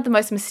 One of the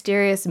most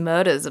mysterious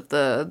murders of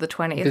the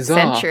 20th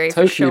Bizarre, century,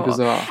 totally for sure.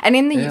 Bizarre. And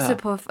in the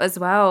Yusupov as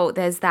well,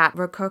 there's that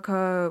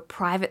Rococo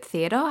private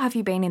theatre. Have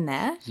you been in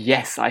there?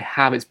 Yes, I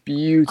have. It's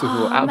beautiful.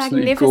 Oh,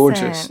 absolutely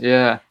gorgeous.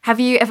 Yeah. Have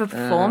you ever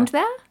performed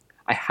there?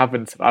 I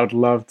haven't. I would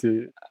love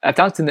to. I've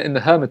danced in the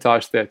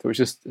Hermitage Theatre, which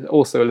is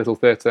also a little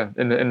theatre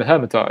in the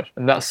Hermitage,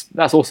 and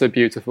that's also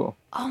beautiful.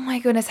 Oh my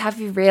goodness, have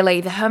you really?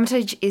 The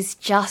Hermitage is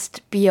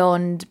just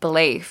beyond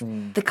belief.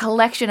 The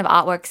collection of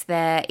artworks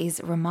there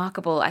is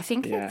remarkable. I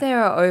think that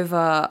there are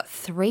over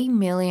 3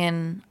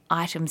 million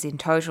items in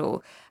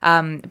total,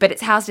 but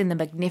it's housed in the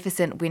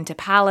magnificent Winter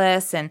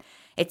Palace, and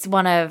it's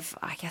one of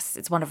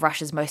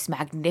Russia's most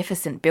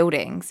magnificent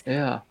buildings.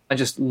 Yeah, I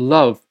just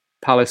love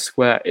Palace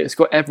Square. It's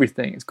got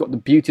everything. It's got the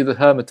beauty of the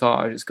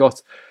Hermitage. It's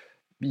got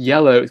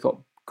yellow. It's got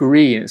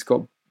green. It's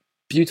got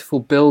beautiful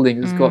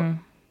buildings. It's got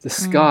the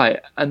sky.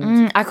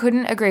 And I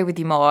couldn't agree with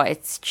you more.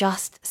 It's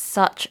just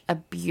such a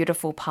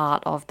beautiful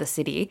part of the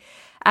city.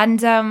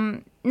 And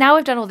now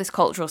we've done all this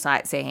cultural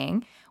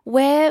sightseeing,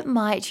 where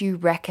might you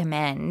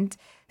recommend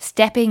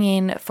stepping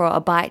in for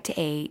a bite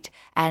to eat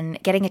and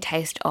getting a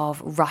taste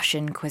of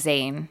Russian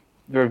cuisine?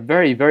 There are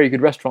very, very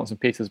good restaurants in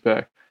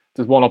Petersburg.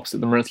 There's one opposite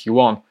the Mariinsky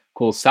one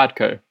called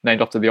Sadko,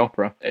 named after the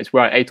opera. It's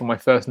where I ate on my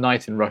first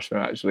night in Russia,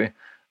 actually.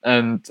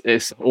 And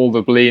it's all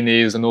the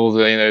blinis and all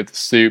the, the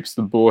soups,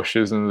 the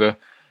borsches, and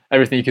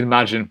everything you can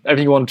imagine.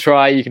 Everything you want to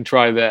try, you can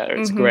try there.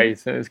 It's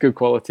great. And it's good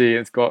quality.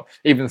 It's got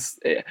even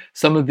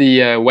some of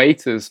the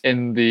waiters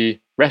in the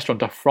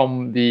restaurant are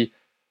from the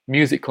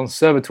music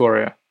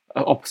conservatory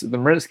opposite the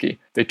Mariinsky.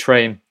 They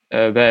train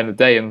there in the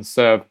day and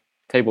serve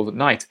tables at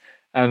night.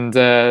 And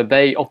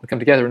they often come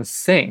together and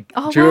sing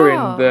during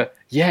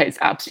it's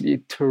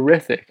absolutely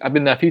terrific. I've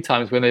been there a few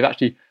times when they've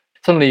actually,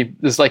 suddenly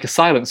there's like a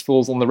silence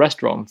falls on the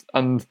restaurant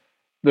and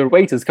the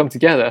waiters come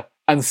together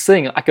and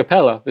sing a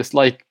cappella, this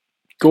like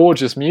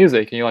gorgeous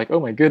music. And you're like, oh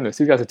my goodness,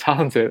 these guys are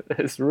talented.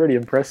 It's really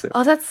impressive.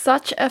 Oh, that's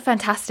such a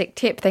fantastic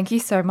tip. Thank you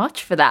so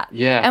much for that.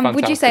 Yeah, and fantastic.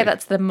 Would you say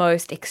that's the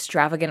most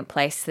extravagant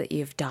place that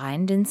you've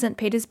dined in St.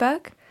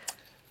 Petersburg?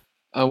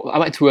 I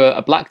went to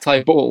a black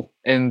tie ball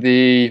in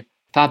the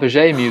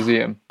Fabergé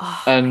Museum,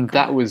 and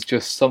that was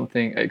just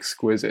something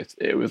exquisite.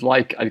 It was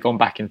like I'd gone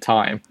back in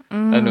time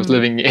and was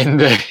living in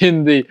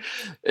the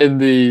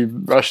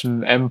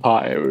Russian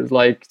Empire. It was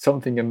like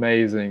something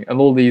amazing, and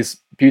all these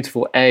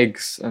beautiful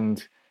eggs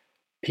and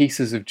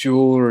pieces of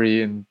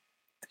jewelry and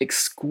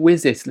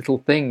exquisite little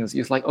things.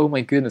 You're just like, oh my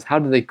goodness, how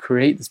did they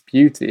create this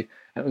beauty?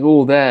 And it was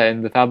all there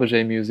in the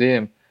Fabergé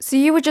Museum. So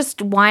you were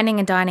just wining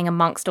and dining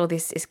amongst all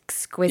this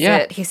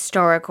exquisite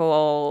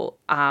historical...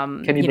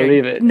 Can you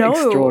believe it? No.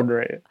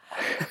 Extraordinary.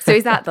 So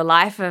is that the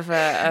life of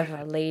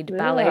a lead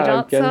ballet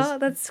dancer?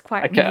 That's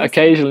quite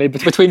occasionally,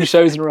 between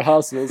shows and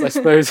rehearsals, I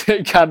suppose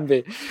it can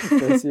be.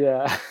 But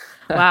yeah.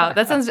 Wow,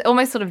 that sounds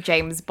almost sort of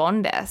James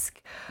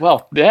Bond-esque.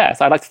 Well, yes,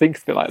 I'd like to think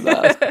of it like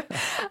that.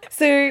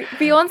 So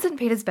beyond St.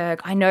 Petersburg,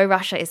 I know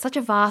Russia is such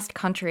a vast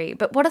country,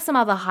 but what are some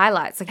other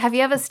highlights? Like, have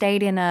you ever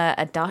stayed in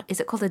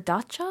is it called a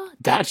dacha?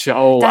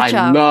 Dacha, dacha.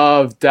 I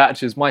love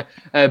dachas.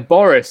 My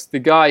Boris, the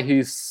guy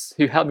who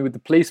helped me with the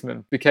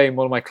policeman, became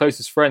one of my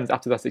closest friends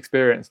after that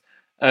experience.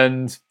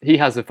 And he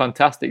has a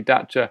fantastic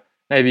dacha,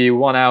 maybe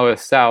 1 hour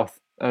south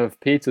of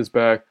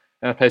Petersburg,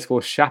 in a place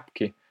called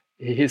Shapki.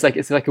 It's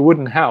like a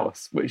wooden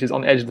house, which is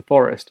on the edge of the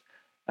forest.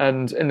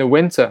 And in the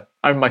winter,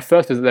 I remember my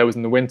first visit there was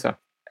in the winter.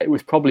 It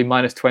was probably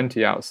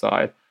 -20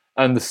 outside.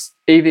 And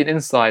even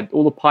inside,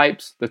 all the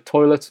pipes, the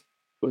toilet,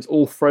 it was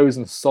all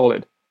frozen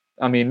solid.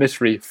 I mean,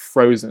 literally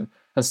frozen.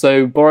 And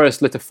so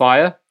Boris lit a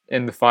fire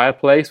in the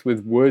fireplace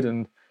with wood.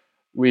 And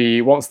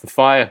once the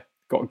fire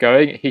got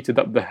going, it heated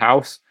up the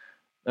house.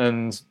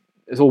 And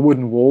it's all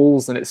wooden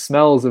walls. And it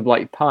smells of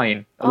like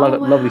pine.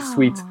 Lovely,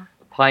 sweet,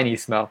 piney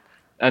smell.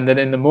 And then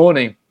in the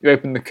morning, you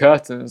open the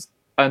curtains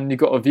and you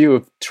got a view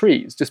of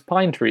trees, just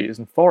pine trees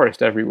and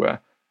forest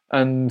everywhere,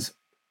 and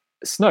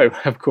snow,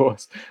 of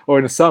course. Or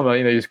in the summer,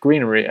 just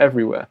greenery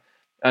everywhere.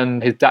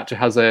 And his dacha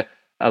has a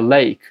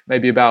lake,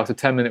 maybe about a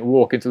 10-minute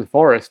walk into the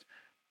forest.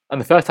 And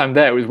the first time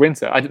there, it was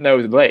winter. I didn't know it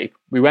was a lake.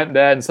 We went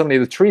there and suddenly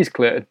the trees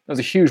cleared. There was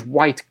a huge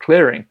white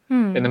clearing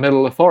in the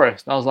middle of the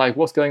forest. And I was like,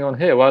 what's going on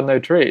here? Why are there no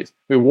trees?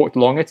 We walked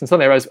along it and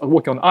suddenly I was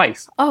walking on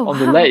ice on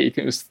the lake.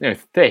 It was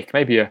thick,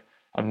 maybe a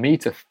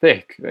meter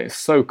thick. It's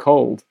so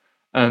cold.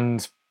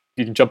 And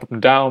you can jump up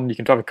and down. You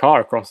can drive a car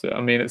across it. I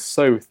mean, it's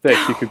so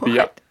thick. You could be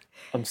up.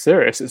 I'm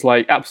serious. It's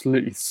like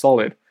absolutely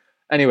solid.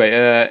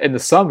 Anyway, in the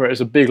summer,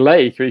 it's a big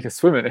lake where you can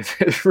swim in it.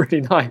 It's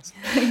really nice.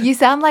 You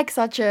sound like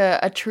such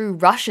a true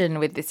Russian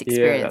with this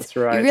experience. Yeah, that's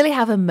right. You really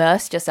have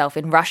immersed yourself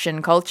in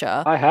Russian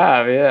culture. I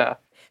have, yeah.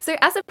 So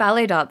as a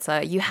ballet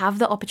dancer, you have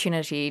the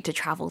opportunity to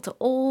travel to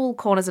all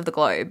corners of the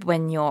globe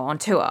when you're on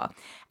tour.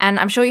 And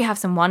I'm sure you have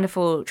some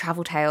wonderful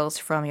travel tales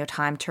from your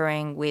time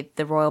touring with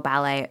the Royal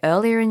Ballet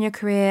earlier in your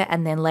career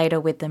and then later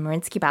with the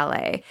Mariinsky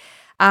Ballet.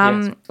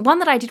 Yes. One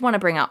that I did want to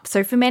bring up.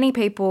 So for many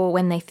people,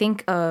 when they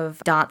think of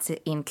dance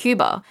in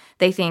Cuba,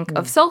 they think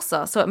of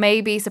salsa. So it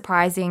may be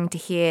surprising to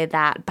hear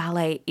that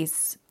ballet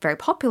is very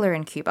popular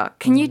in Cuba.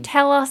 Can you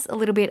tell us a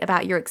little bit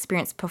about your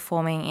experience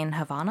performing in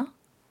Havana?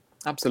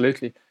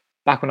 Absolutely.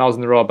 Back when I was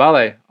in the Royal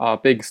Ballet, our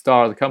big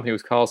star of the company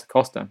was Carlos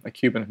Acosta, a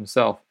Cuban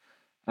himself.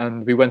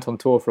 And we went on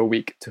tour for a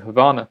week to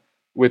Havana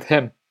with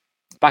him.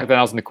 Back then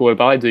I was in the Royal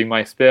Ballet doing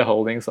my spear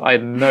holdings. I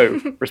had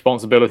no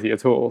responsibility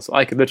at all. So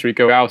I could literally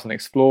go out and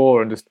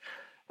explore and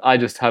I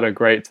just had a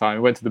great time.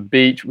 We went to the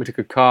beach, we took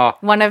a car.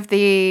 One of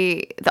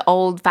the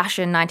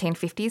old-fashioned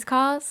 1950s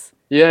cars?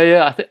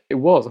 Yeah, I think it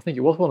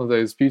was one of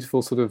those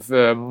beautiful sort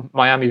of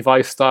Miami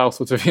Vice style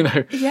sort of,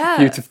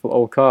 beautiful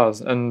old cars.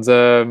 And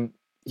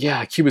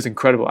Cuba's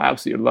incredible. I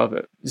absolutely love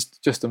it. It's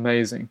just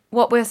amazing.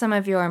 What were some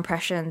of your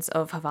impressions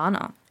of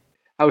Havana?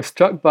 I was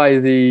struck by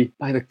the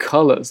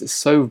colours. It's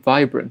so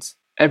vibrant.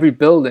 Every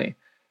building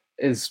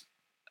is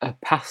a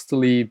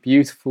pastel-y,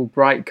 beautiful,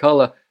 bright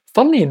colour.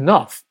 Funnily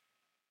enough,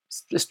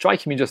 it's just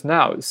striking me just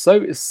now, it's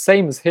the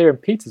same as here in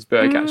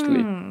Petersburg,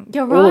 actually.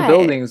 You're right. All the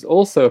buildings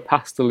also are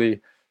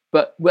pastel-y,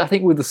 but I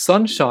think with the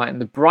sunshine,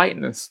 the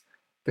brightness,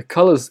 the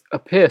colours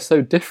appear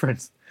so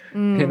different.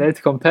 To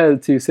compare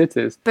the two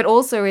cities. But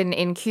also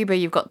in Cuba,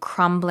 you've got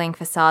crumbling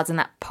facades and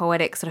that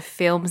poetic sort of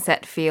film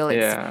set feel.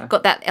 It's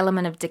got that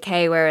element of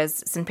decay,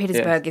 whereas St.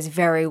 Petersburg is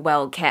very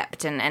well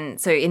kept. And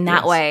so in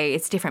that way,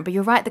 it's different. But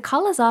you're right, the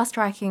colours are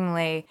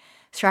strikingly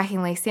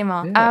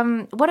similar.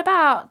 Yeah. What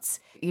about,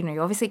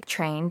 you're obviously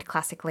trained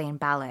classically in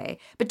ballet,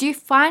 but do you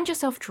find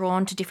yourself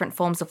drawn to different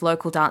forms of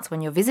local dance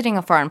when you're visiting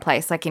a foreign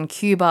place? Like in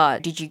Cuba,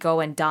 did you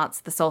go and dance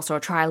the salsa or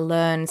try to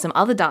learn some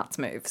other dance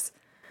moves?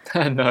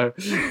 No,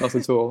 not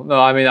at all. No,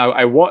 I mean,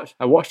 I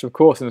watched, of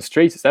course, in the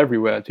streets. It's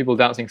everywhere. People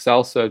dancing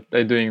salsa.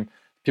 They're doing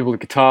people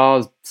with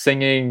guitars,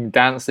 singing,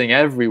 dancing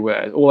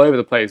everywhere, all over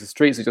the place. The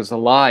streets are just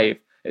alive.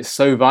 It's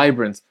so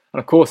vibrant.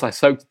 And of course, I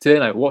soaked it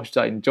in. I watched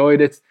it. I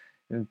enjoyed it.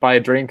 And buy a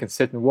drink and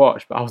sit and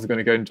watch. But I wasn't going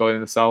to go and join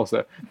in the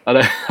salsa. I'm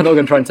not going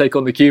to try and take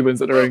on the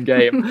Cubans at their own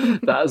game.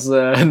 That's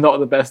not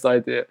the best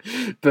idea.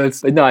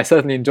 But no, I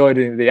certainly enjoyed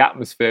it. The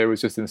atmosphere was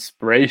just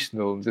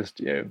inspirational.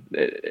 Just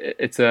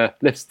it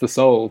lifts the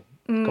soul.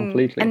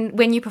 Completely. And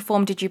when you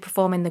performed, did you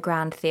perform in the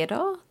Grand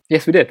Theatre?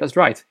 Yes, we did. That's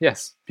right.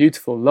 Yes.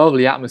 Beautiful,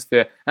 lovely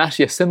atmosphere. And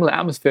actually a similar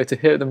atmosphere to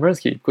here at the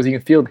Mariinsky, because you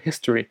can feel the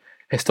history.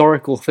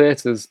 Historical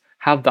theatres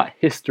have that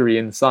history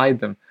inside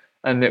them.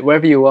 And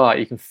wherever you are,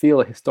 you can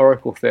feel a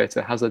historical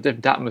theatre has a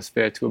different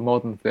atmosphere to a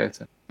modern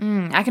theatre.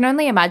 I can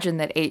only imagine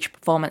that each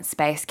performance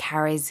space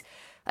carries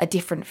a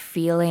different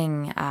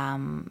feeling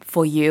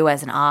for you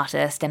as an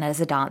artist and as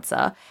a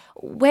dancer.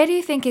 Where do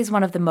you think is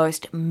one of the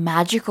most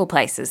magical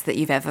places that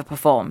you've ever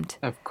performed?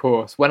 Of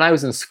course. When I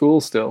was in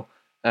school still,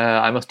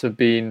 I must have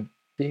been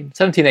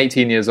 17,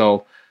 18 years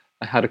old.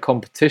 I had a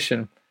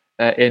competition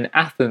in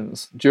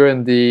Athens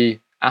during the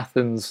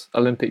Athens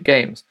Olympic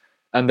Games.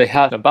 And they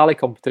had a ballet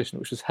competition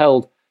which was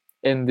held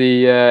in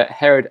the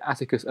Herod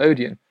Atticus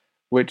Odeon,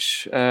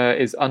 which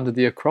is under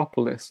the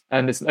Acropolis.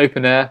 And it's an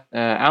open-air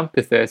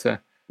amphitheatre,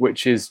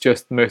 which is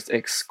just the most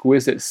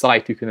exquisite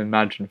sight you can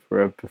imagine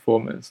for a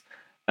performance.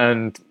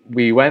 And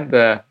we went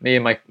there, me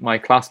and my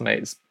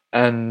classmates,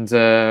 and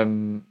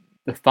the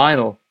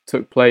final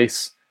took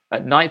place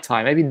at night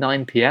time, maybe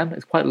 9 p.m.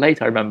 It's quite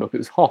late, I remember, because it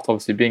was hot,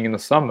 obviously, being in the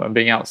summer and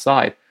being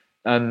outside.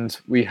 And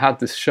we had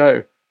this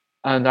show.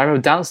 And I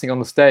remember dancing on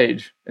the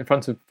stage in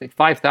front of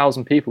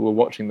 5,000 people were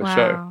watching the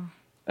show,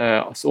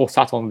 all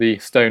sat on the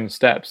stone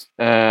steps.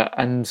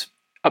 And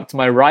up to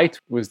my right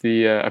was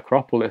the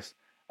Acropolis,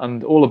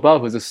 and all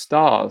above was the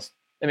stars.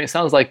 I mean, it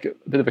sounds like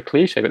a bit of a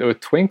cliche, but they were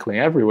twinkling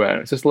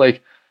everywhere. It's just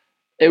like,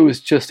 it was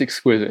just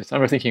exquisite. I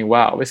remember thinking,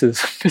 wow, this is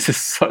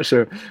such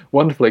a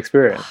wonderful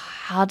experience.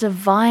 How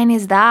divine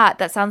is that?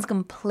 That sounds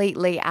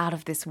completely out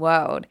of this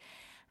world.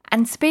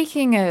 And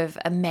speaking of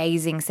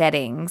amazing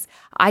settings,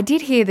 I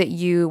did hear that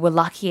you were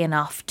lucky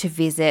enough to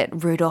visit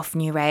Rudolf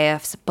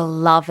Nureyev's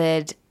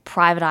beloved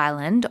private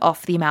island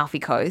off the Amalfi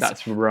Coast.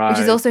 That's right. Which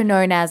is also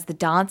known as the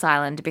Dance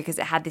Island because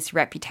it had this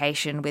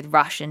reputation with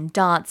Russian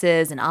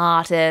dancers and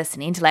artists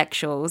and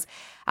intellectuals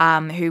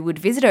who would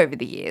visit over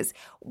the years.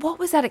 What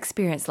was that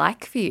experience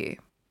like for you?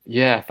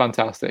 Yeah,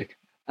 fantastic.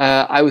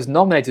 I was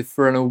nominated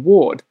for an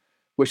award,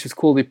 which is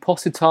called the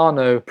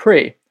Positano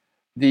Prix.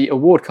 The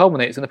award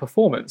culminates in a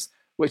performance,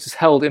 which is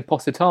held in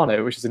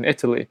Positano, which is in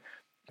Italy.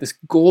 This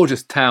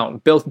gorgeous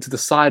town built into the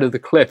side of the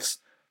cliffs.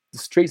 The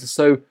streets are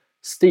so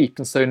steep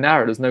and so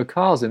narrow, there's no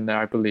cars in there,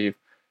 I believe.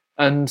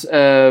 And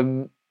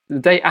the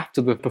day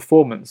after the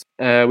performance,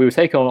 we were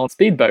taken on a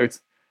speedboat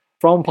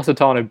from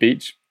Positano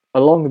Beach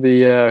along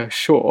the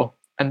shore,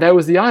 and there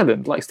was the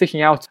island, like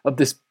sticking out of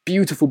this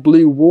beautiful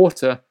blue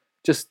water,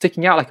 just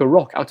sticking out like a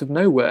rock out of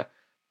nowhere.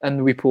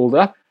 And we pulled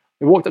up.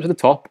 We walked up to the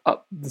top,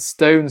 up the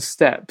stone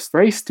steps,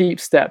 very steep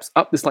steps,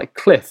 up this like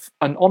cliff.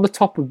 And on the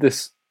top of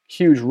this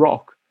huge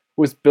rock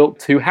was built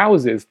 2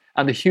 houses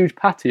and a huge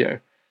patio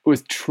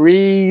with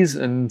trees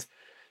and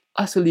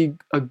utterly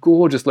a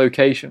gorgeous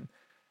location.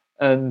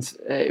 And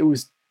it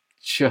was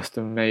just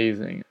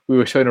amazing. We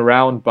were shown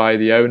around by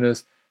the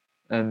owners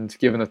and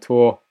given a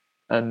tour.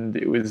 And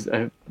it was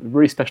a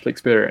really special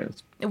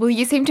experience. Well,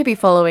 you seem to be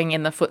following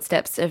in the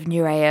footsteps of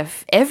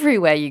Nureyev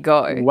everywhere you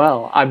go.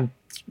 Well,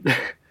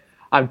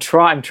 I'm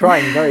trying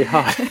very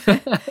hard.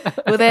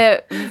 Well,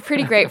 they're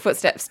pretty great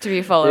footsteps to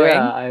be following.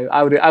 Yeah,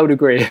 I would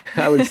agree.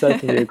 I would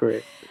certainly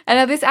agree. And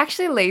now this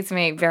actually leads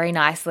me very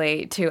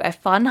nicely to a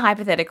fun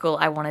hypothetical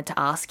I wanted to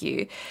ask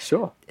you.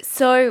 Sure.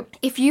 So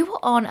if you were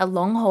on a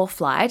long-haul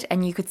flight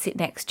and you could sit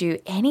next to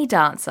any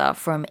dancer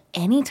from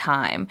any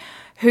time,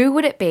 who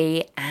would it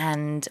be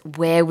and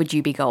where would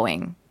you be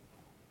going?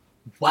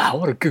 Wow,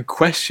 what a good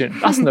question.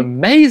 That's an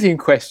amazing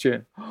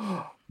question.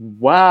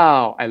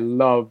 Wow, I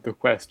love the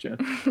question.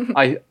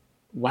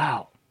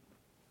 Wow.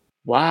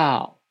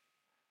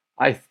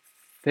 I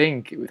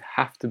think it would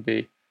have to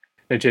be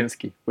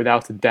Nijinsky,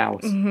 without a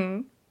doubt.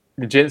 Mm-hmm.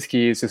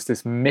 Nijinsky is just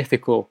this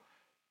mythical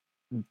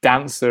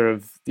dancer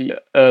of the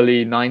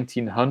early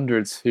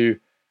 1900s who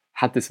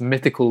had this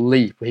mythical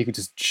leap where he could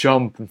just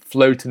jump and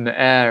float in the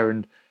air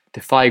and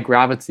defy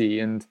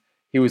gravity, and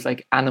he was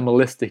like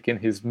animalistic in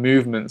his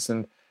movements,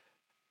 and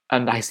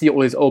I see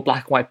all these old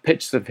black and white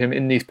pictures of him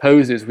in these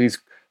poses with these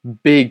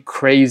big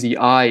crazy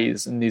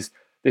eyes and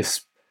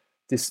this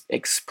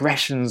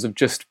expressions of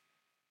just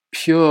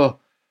pure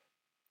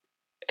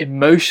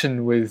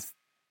emotion. With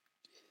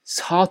it's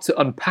hard to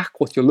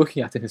unpack what you're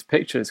looking at in his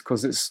pictures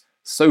because it's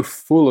so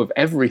full of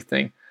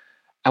everything.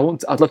 I'd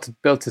love to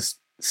be able to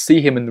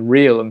see him in the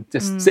real and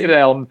just sit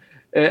there on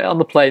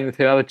the plane with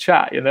him, have a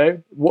chat.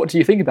 What do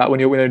you think about when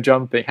you're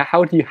jumping?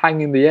 How do you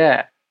hang in the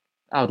air?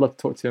 I would love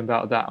to talk to him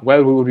about that.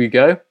 Where would we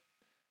go?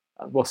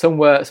 Well,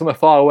 somewhere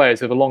far away,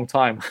 so we have a long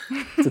time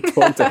to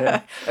talk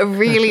to him.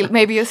 Really,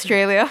 maybe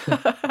Australia?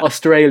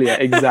 Australia,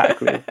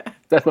 exactly.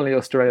 Definitely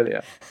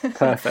Australia.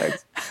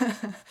 Perfect.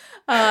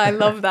 Oh, I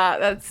love that.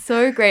 That's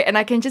so great. And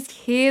I can just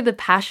hear the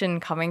passion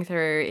coming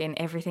through in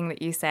everything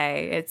that you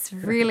say. It's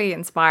really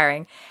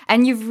inspiring.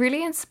 And you've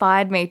really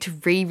inspired me to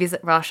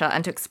revisit Russia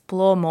and to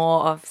explore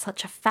more of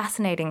such a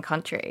fascinating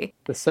country.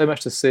 There's so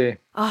much to see.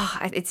 Oh,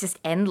 it's just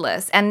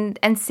endless. And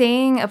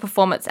seeing a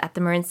performance at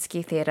the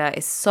Mariinsky Theatre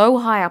is so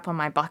high up on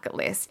my bucket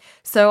list.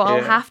 So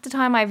I'll have to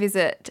time my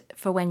visit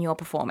for when you're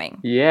performing.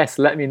 Yes,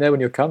 let me know when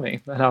you're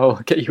coming and I'll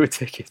get you a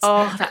ticket.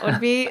 Oh, that would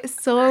be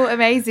so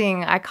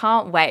amazing. I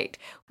can't wait.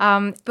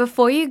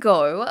 Before you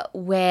go,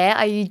 where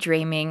are you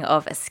dreaming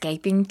of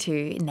escaping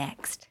to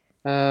next?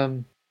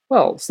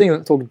 Well, seeing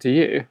and talking to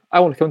you, I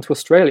want to come to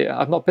Australia.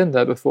 I've not been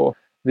there before.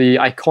 The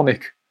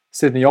iconic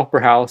Sydney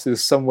Opera House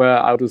is somewhere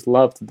I would just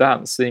love to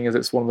dance, seeing as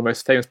it's one of the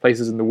most famous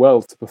places in the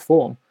world to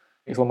perform.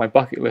 It's on my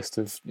bucket list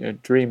of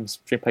dream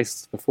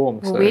places to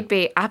perform. Well, we'd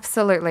be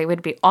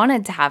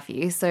honoured to have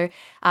you. So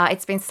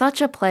it's been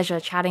such a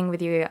pleasure chatting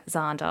with you,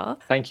 Xander.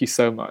 Thank you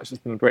so much.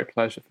 It's been a great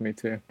pleasure for me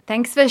too.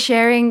 Thanks for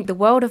sharing the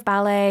world of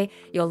ballet,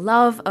 your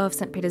love of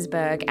St.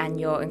 Petersburg,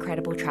 and your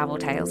incredible travel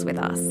tales with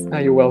us. Oh,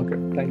 you're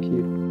welcome. Thank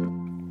you.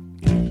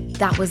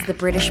 That was the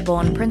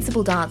British-born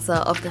principal dancer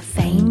of the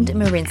famed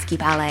Mariinsky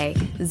Ballet,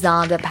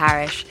 Xander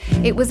Parish.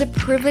 It was a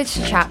privilege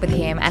to chat with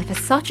him, and for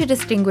such a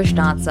distinguished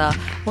dancer,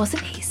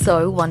 wasn't he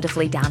so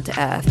wonderfully down to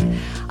earth?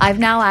 I've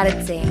now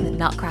added seeing the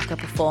Nutcracker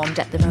performed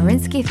at the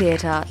Mariinsky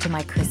Theatre to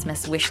my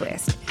Christmas wish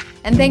list.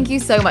 And thank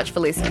you so much for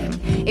listening.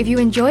 If you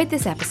enjoyed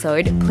this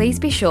episode, please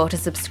be sure to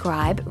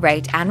subscribe,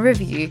 rate and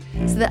review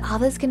so that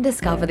others can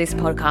discover this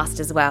podcast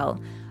as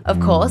well. Of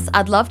course,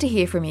 I'd love to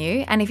hear from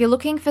you, and if you're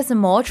looking for some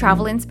more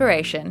travel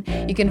inspiration,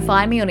 you can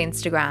find me on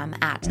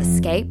Instagram at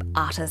Escape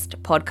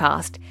Artist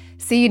Podcast.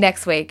 See you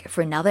next week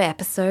for another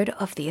episode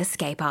of The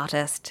Escape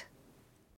Artist.